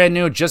just brand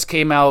new, just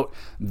came out,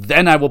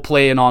 then I will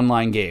play an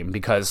online game,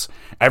 because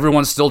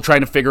everyone's still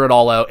trying to figure it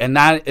all out, and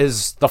that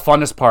is the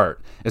funnest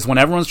part, is when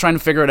everyone's trying to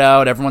figure it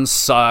out, everyone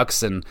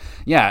sucks, and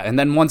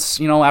then once,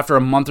 after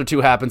a month or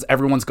two happens,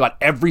 everyone's got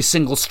every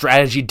single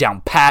strategy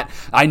down pat.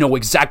 I know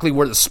exactly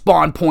where the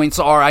spawn points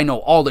are, I know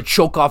all the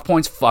choke-off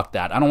points. Fuck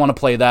that, I don't want to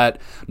play that.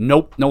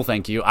 Nope, no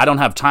thank you. I don't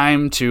have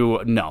time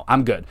to, no,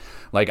 I'm good.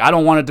 Like, I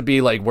don't want it to be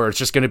like where it's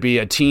just going to be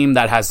a team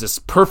that has this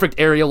perfect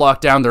area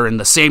lockdown, they're in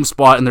the same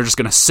spot, and they're just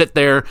going to sit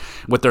there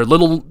with their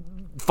little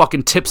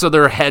fucking tips of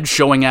their head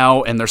showing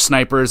out and their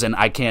snipers, and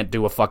I can't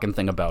do a fucking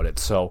thing about it.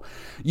 So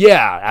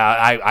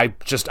I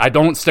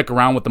don't stick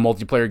around with the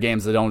multiplayer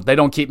games. They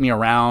don't keep me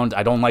around.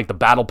 I don't like the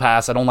battle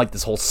pass. I don't like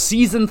this whole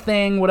season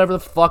thing, whatever the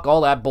fuck all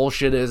that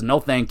bullshit is.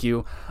 No thank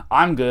you,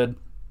 I'm good.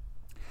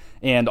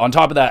 And on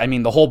top of that, I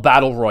mean, the whole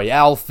battle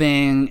royale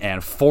thing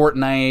and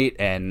Fortnite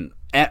and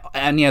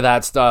any of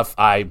that stuff,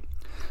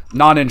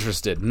 not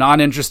interested.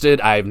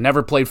 I've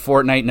never played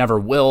Fortnite, never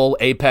will.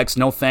 Apex,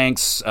 no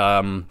thanks.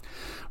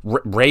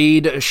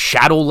 Raid,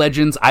 Shadow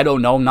Legends, I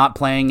don't know, not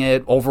playing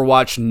it.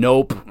 Overwatch,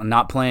 nope,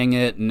 not playing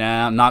it.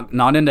 Nah,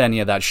 not into any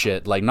of that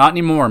shit. Like, not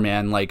anymore,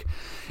 man. Like,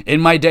 in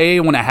my day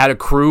when I had a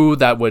crew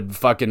that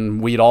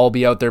we'd all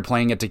be out there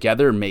playing it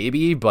together,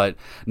 maybe, but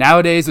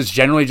nowadays it's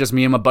generally just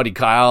me and my buddy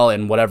Kyle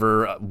and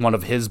whatever one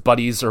of his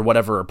buddies or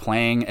whatever are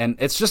playing, and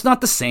it's just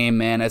not the same,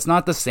 man. It's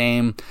not the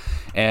same,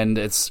 and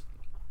it's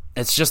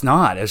just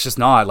not. It's just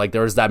not. Like,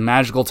 there was that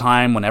magical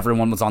time when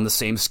everyone was on the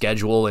same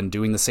schedule and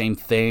doing the same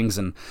things,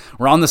 and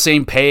we're on the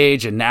same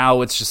page, and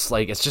now it's just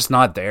like, it's just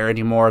not there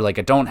anymore. Like,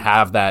 I don't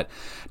have that.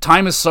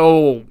 Time is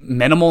so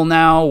minimal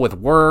now with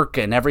work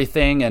and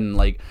everything, and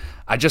like,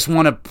 I just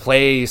want to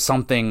play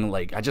something,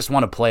 like, I just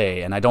want to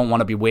play, and I don't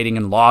want to be waiting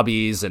in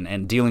lobbies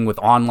and dealing with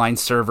online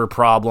server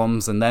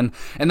problems, and then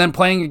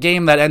playing a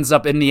game that ends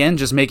up in the end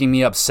just making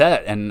me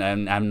upset, and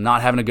I'm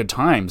not having a good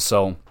time.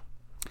 So,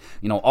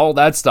 all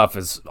that stuff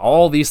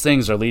all these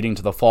things are leading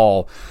to the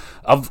fall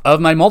of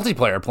my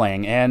multiplayer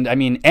playing. And I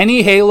mean,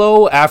 any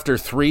Halo after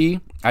 3,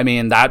 I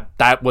mean,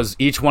 that was,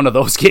 each one of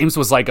those games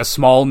was like a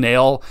small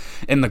nail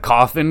in the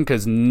coffin,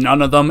 because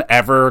none of them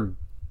ever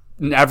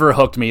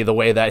hooked me the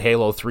way that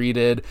Halo 3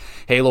 did.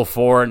 Halo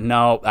 4,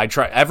 no. I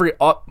tried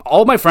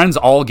all my friends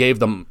all gave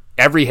them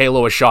every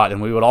Halo a shot,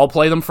 and we would all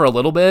play them for a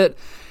little bit,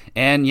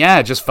 and yeah,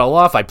 it just fell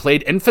off. I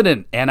played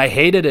Infinite and I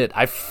hated it.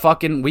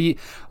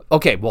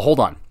 Okay, well, hold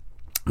on.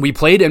 We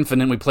played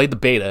Infinite, we played the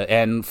beta,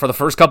 and for the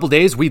first couple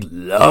days, we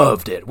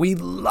loved it. We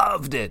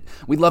loved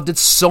it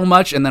so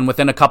much, and then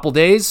within a couple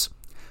days,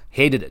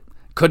 hated it.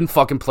 Couldn't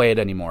fucking play it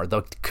anymore.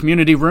 The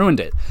community ruined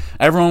it.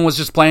 Everyone was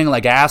just playing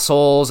like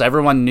assholes.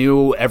 Everyone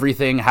knew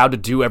everything, how to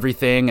do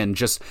everything, and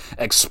just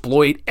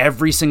exploit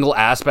every single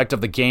aspect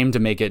of the game to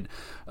make it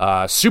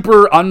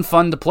super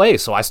unfun to play.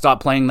 So I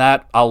stopped playing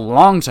that a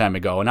long time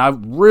ago, and I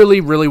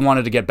really, really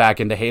wanted to get back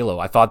into Halo.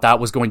 I thought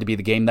that was going to be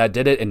the game that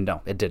did it, and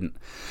no, it didn't.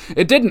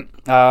 It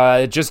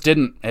just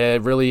didn't.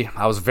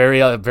 I was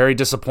very, very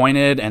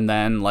disappointed, and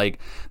then, like,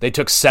 they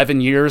took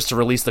 7 years to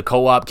release the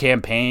co-op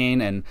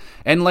campaign,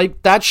 and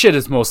like, that shit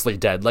is mostly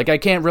dead. Like, I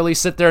can't really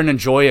sit there and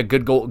enjoy a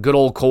good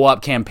old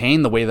co-op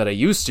campaign the way that I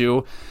used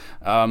to.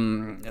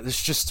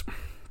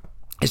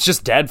 It's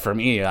just dead for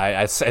me.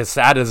 As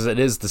sad as it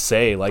is to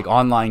say, like,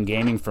 online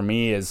gaming for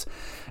me is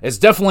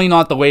definitely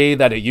not the way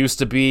that it used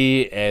to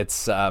be.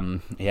 It's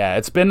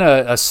it's been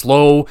a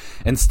slow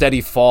and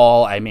steady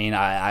fall. I mean,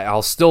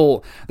 I'll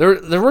still,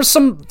 there were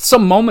some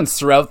moments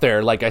throughout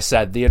there. Like I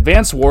said, the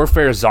Advanced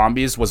Warfare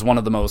Zombies was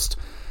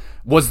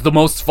the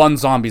most fun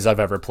zombies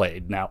I've ever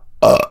played. Now,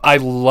 I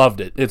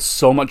loved it. It's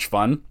so much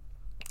fun.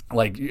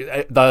 Like,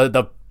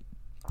 the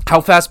how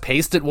fast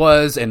paced it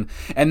was, and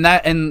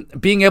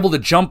being able to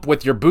jump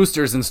with your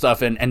boosters and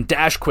stuff and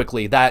dash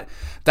quickly, that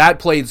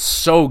played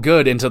so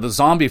good into the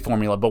zombie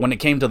formula. But when it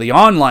came to the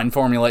online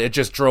formula, it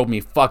just drove me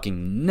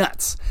fucking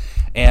nuts.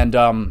 And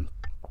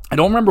I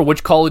don't remember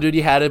which Call of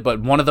Duty had it, but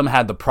one of them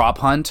had the prop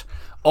hunt.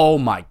 Oh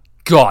my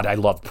God, I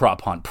love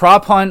Prop Hunt.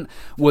 Prop Hunt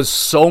was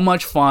so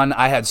much fun.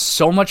 I had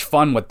so much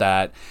fun with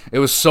that. It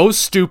was so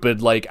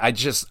stupid. Like, I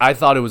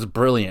thought it was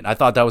brilliant. I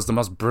thought that was the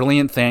most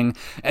brilliant thing.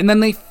 And then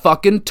they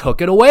fucking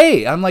took it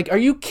away. I'm like, are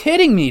you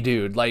kidding me,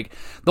 dude? Like,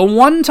 the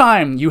one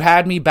time you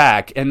had me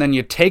back, and then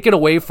you take it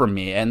away from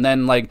me. And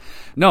then, like,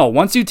 no,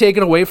 once you take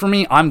it away from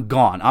me, I'm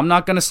gone. I'm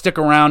not going to stick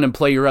around and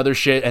play your other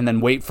shit and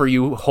then wait for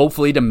you,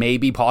 hopefully, to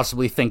maybe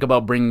possibly think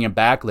about bringing it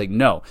back. Like,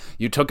 no,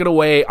 you took it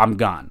away, I'm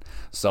gone.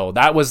 So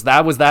that was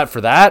that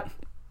for that.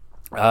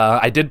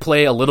 I did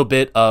play a little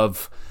bit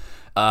of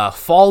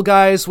Fall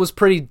Guys. Was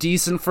pretty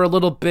decent for a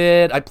little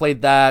bit. I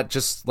played that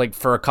just like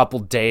for a couple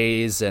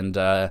days, and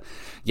I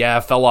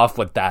fell off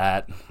with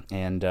that.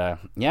 And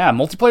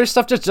multiplayer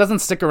stuff just doesn't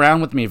stick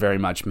around with me very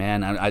much,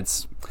 man.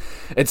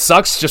 It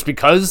sucks just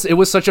because it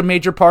was such a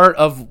major part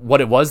of what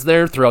it was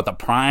there throughout the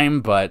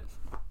prime, and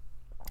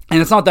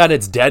it's not that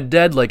it's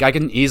dead. Like, I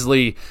can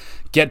easily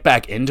get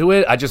back into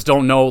it. I just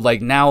don't know,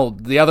 like, now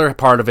the other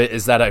part of it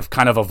is that I've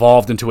kind of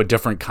evolved into a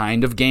different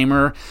kind of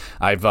gamer.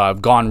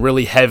 I've gone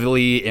really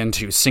heavily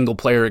into single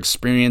player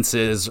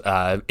experiences,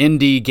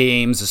 indie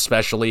games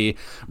especially.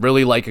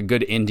 Really like a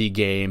good indie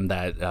game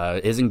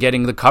that isn't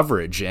getting the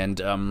coverage.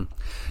 And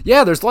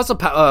yeah, there's lots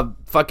of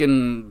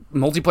fucking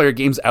multiplayer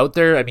games out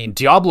there. I mean,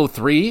 Diablo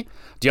 3,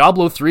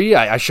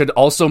 I should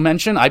also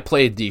mention, I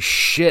played the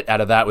shit out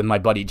of that with my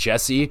buddy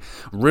Jesse.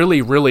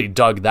 Really, really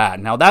dug that.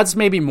 Now, that's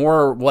maybe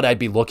more what I'd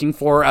be looking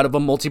for out of a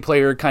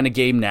multiplayer kind of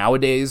game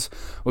nowadays,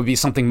 would be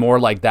something more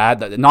like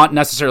that. Not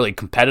necessarily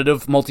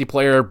competitive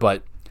multiplayer,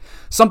 but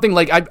something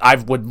like I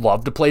would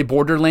love to play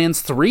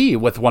Borderlands 3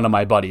 with one of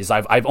my buddies.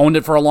 I've owned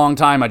it for a long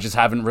time. I just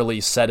haven't really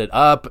set it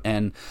up.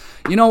 And,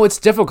 you know, it's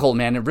difficult,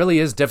 man. It really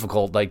is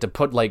difficult, like, to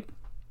put, like,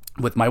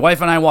 with my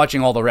wife and I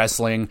watching all the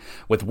wrestling,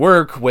 with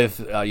work,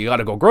 with you got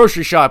to go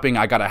grocery shopping,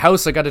 I got a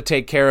house I got to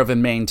take care of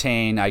and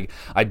maintain, I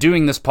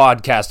doing this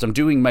podcast, I'm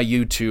doing my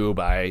YouTube,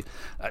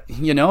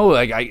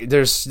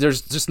 there's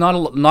just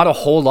not a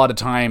whole lot of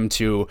time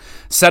to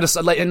set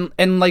aside,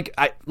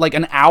 like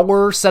an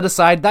hour set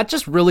aside. That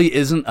just really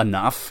isn't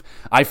enough.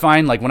 I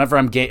find, like, whenever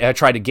I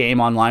try to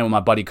game online with my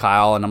buddy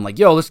Kyle, and I'm like,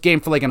 yo, let's game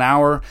for like an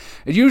hour,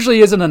 it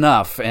usually isn't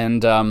enough.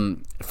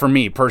 And for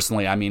me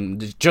personally, I mean,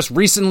 just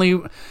recently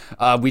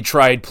we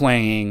tried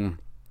playing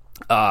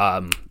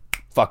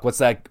what's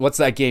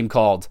that game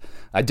called?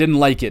 I didn't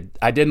like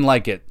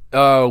it.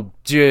 Oh,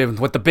 dude,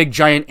 with the big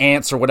giant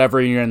ants or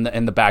whatever, you're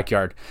in the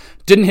backyard.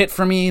 Didn't hit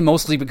for me,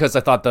 mostly because I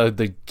thought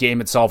the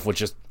game itself was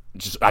just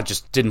I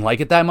just didn't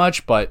like it that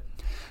much. But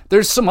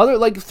there's some other,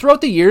 like,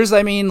 throughout the years,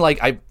 I mean, like,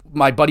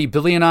 my buddy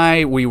Billy and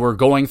I, we were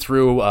going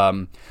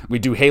through, we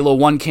do Halo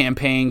 1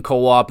 campaign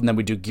co-op, and then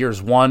we do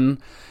Gears 1,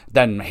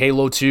 then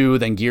Halo 2,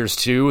 then Gears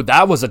 2.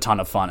 That was a ton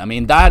of fun. I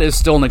mean, that is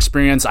still an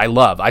experience I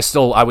love.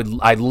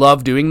 I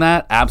love doing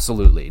that.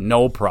 Absolutely.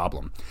 No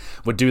problem.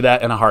 Would do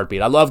that in a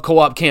heartbeat. I love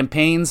co-op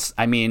campaigns.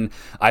 I mean,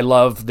 I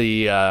love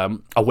the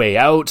A Way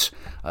Out.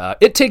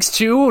 It Takes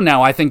Two.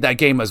 Now, I think that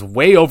game is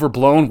way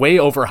overblown, way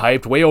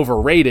overhyped, way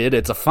overrated.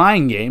 It's a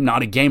fine game,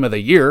 not a game of the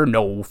year.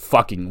 No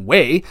fucking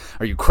way.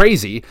 Are you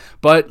crazy?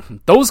 But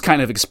those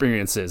kind of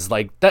experiences,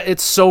 like that,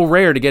 it's so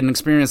rare to get an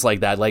experience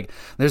like that. Like,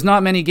 there's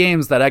not many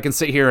games that I can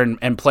sit here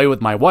and play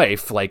with my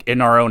wife, like,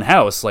 in our own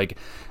house. Like,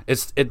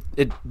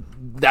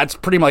 that's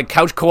pretty much,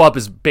 couch co-op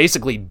is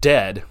basically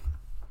dead,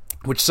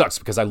 which sucks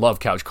because I love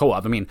couch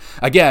co-op. I mean,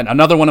 again,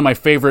 another one of my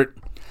favorite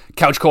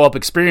couch co-op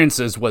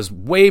experiences was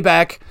way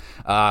back.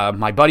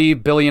 My buddy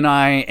Billy and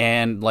I,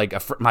 and like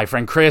my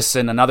friend Chris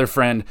and another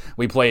friend,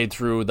 we played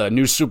through the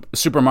new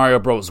Super Mario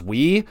Bros.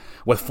 Wii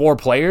with 4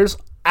 players.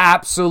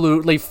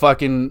 Absolutely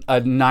fucking a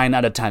 9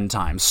 out of 10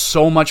 times.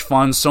 So much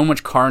fun, so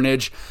much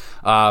carnage.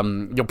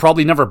 You'll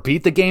probably never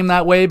beat the game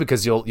that way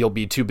because you'll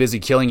be too busy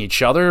killing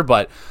each other.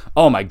 But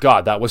oh my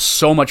god, that was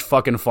so much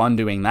fucking fun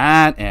doing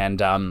that. And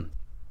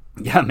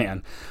yeah,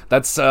 man,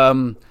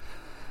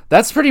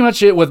 that's pretty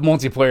much it with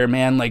multiplayer,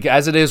 man. Like,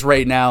 as it is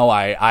right now,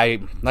 I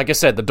like I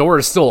said, the door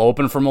is still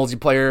open for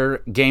multiplayer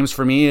games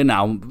for me. And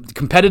now,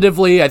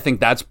 competitively, I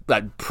think that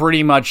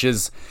pretty much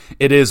is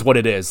what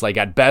it is. Like,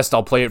 at best,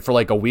 I'll play it for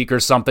like a week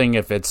or something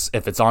if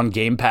it's on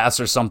Game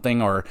Pass or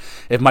something, or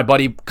if my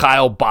buddy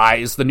Kyle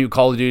buys the new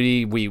Call of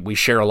Duty, we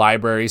share a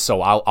library,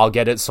 so I'll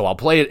get it, so I'll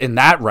play it in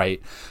that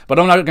right. But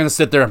I'm not going to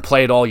sit there and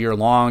play it all year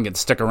long and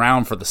stick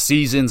around for the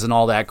seasons and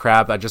all that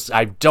crap.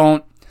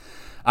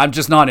 I'm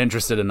just not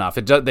interested enough.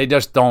 They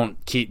just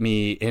don't keep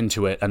me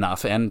into it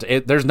enough. And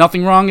there's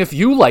nothing wrong if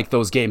you like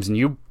those games and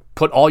you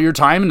put all your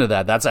time into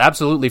that. That's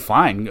absolutely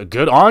fine.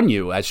 Good on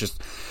you. That's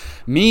just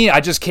me.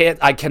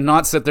 I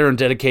cannot sit there and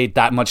dedicate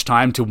that much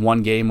time to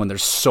one game when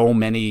there's so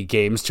many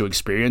games to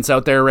experience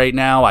out there right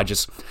now.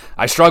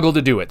 I struggle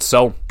to do it.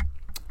 So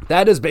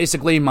that is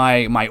basically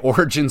my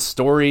origin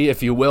story,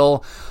 if you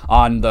will,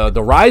 on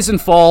the rise and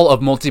fall of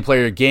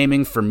multiplayer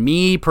gaming for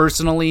me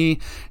personally.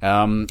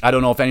 I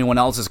don't know if anyone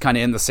else is kind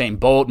of in the same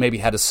boat, maybe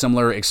had a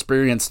similar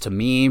experience to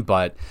me,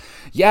 but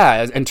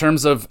yeah, in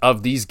terms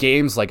of these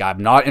games, like,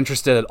 I'm not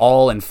interested at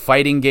all in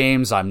fighting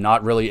games. I'm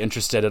not really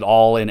interested at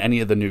all in any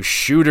of the new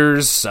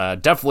shooters.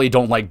 Definitely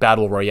don't like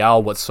Battle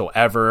Royale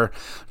whatsoever.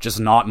 Just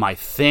not my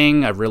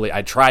thing.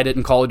 I tried it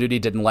in Call of Duty,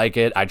 didn't like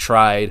it. I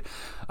tried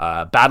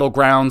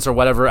Battlegrounds or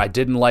whatever, I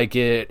didn't like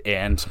it,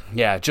 and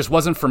yeah, it just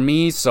wasn't for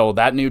me. So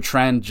that new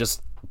trend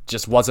just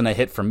wasn't a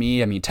hit for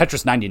me. I mean,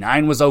 Tetris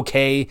 99 was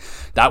okay,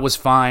 that was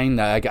fine.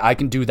 I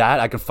can do that,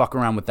 I can fuck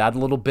around with that a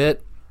little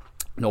bit,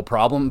 no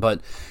problem. But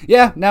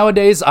yeah,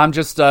 nowadays I'm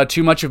just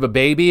too much of a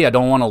baby. I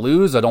don't want to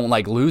lose. I don't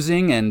like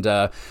losing, and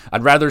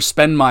I'd rather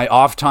spend my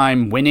off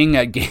time winning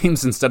at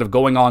games instead of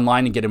going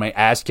online and getting my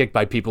ass kicked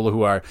by people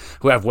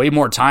who have way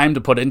more time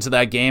to put into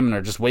that game and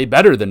are just way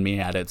better than me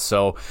at it.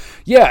 So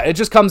yeah, it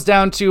just comes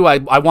down to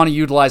I want to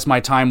utilize my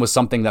time with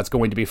something that's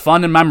going to be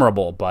fun and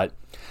memorable. But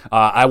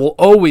I will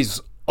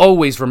always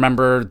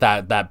remember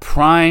that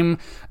prime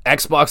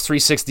Xbox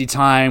 360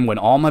 time when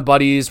all my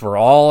buddies were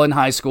all in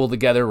high school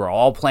together, we're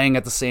all playing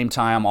at the same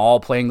time, all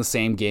playing the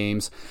same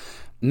games.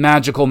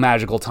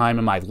 magical time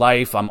in my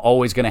life. I'm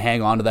always going to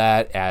hang on to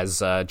that as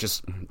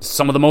just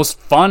some of the most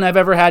fun I've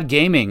ever had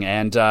gaming.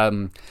 And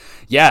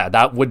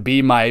that would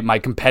be my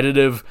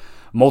competitive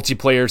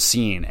multiplayer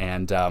scene.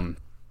 And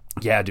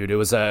yeah, dude, it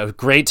was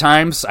great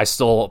times. I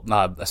still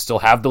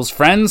have those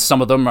friends.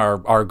 Some of them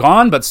are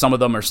gone, but some of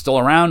them are still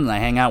around, and I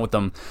hang out with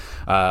them.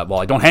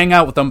 I don't hang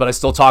out with them, but I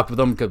still talk with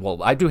them.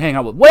 I do hang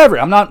out with whatever.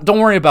 Don't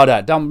worry about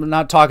that. I'm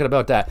not talking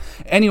about that.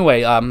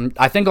 Anyway,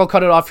 I think I'll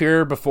cut it off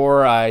here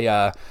before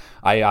I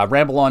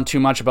ramble on too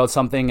much about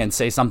something and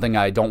say something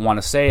I don't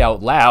want to say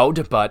out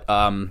loud. But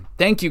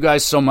thank you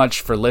guys so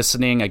much for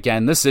listening.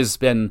 Again, this has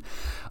been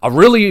a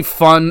really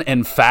fun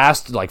and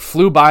fast,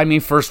 flew by me,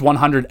 first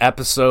 100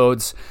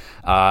 episodes.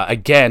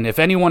 Again, if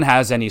anyone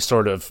has any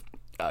sort of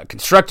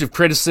constructive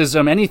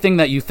criticism, anything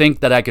that you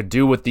think that I could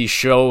do with these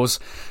shows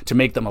to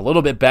make them a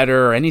little bit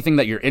better, or anything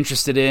that you're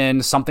interested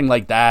in, something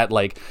like that.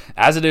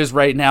 As it is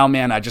right now,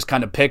 man, I just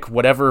kind of pick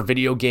whatever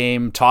video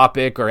game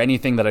topic or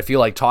anything that I feel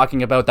like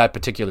talking about that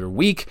particular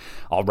week.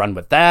 I'll run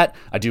with that.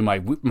 I do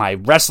my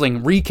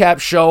wrestling recap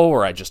show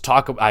where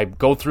I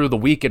go through the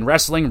week in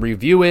wrestling,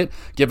 review it,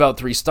 give out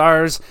 3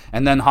 stars,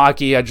 and then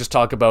hockey, I just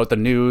talk about the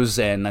news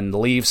and the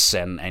Leafs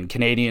and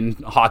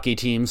Canadian hockey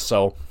teams.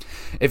 So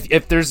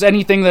if there's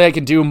anything that I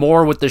can do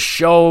more with the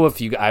show,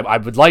 I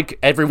would like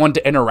everyone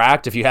to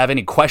interact. If you have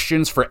any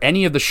questions for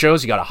any of the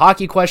shows, you got a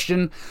hockey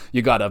question,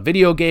 you got a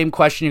video game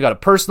question, you got a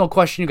personal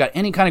question, you got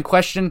any kind of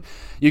question,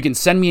 you can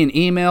send me an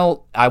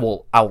email.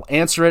 I'll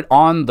answer it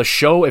on the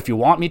show if you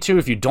want me to.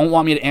 If you don't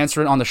want me to answer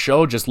it on the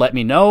show, just let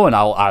me know, and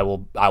I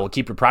will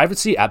keep your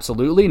privacy.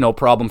 Absolutely, no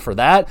problem for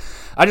that.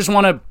 I just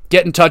want to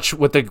get in touch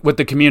with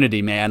the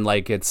community, man.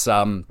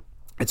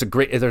 It's a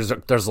great. There's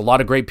a lot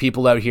of great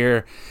people out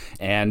here,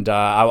 and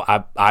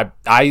I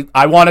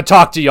want to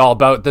talk to y'all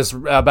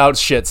about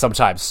shit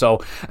sometimes.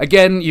 So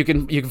again, you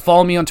can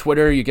follow me on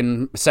Twitter. You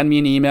can send me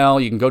an email.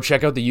 You can go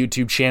check out the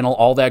YouTube channel.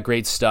 All that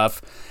great stuff.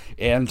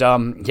 And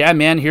yeah,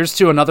 man, here's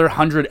to another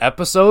 100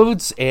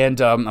 episodes,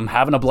 and I'm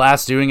having a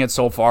blast doing it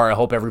so far. I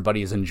hope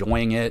everybody's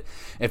enjoying it.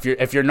 If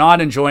you're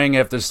not enjoying it,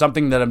 if there's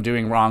something that I'm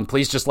doing wrong,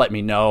 please just let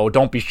me know.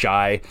 Don't be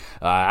shy.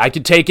 I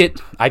could take it.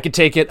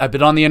 I've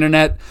been on the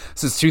internet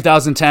since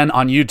 2010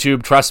 on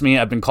YouTube. Trust me,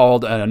 I've been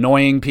called an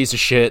annoying piece of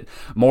shit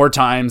more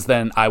times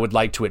than I would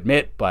like to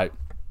admit, but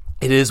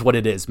it is what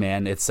it is,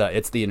 man. It's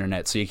the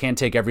internet, so you can't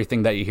take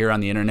everything that you hear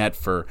on the internet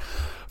for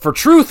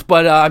truth,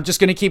 but I'm just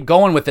going to keep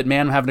going with it,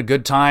 man. I'm having a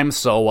good time,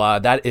 so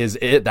that is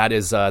it. That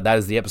is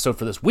the episode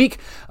for this week.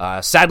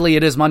 Sadly,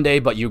 it is Monday,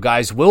 but you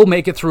guys will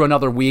make it through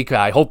another week.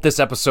 I hope this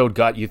episode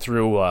got you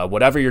through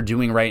whatever you're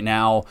doing right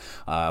now.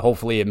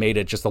 Hopefully, it made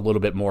it just a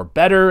little bit more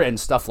better and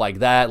stuff like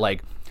that.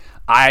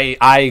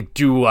 I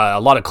do a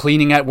lot of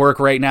cleaning at work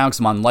right now because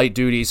I'm on light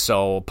duty,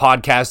 so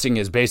podcasting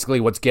is basically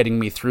what's getting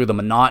me through the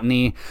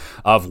monotony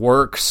of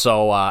work.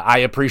 So I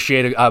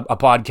appreciate a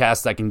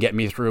podcast that can get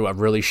me through a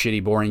really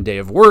shitty, boring day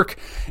of work,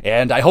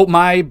 and I hope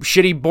my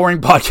shitty, boring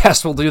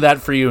podcast will do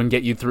that for you and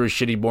get you through a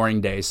shitty, boring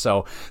day.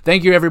 So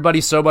thank you, everybody,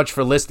 so much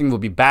for listening. We'll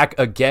be back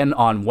again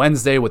on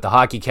Wednesday with the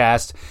Hockey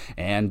Cast,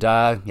 and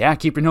yeah,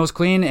 keep your nose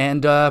clean,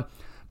 and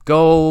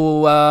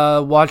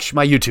go watch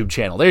my YouTube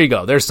channel. There you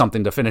go. There's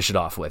something to finish it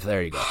off with.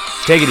 There you go.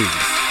 Take it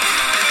easy.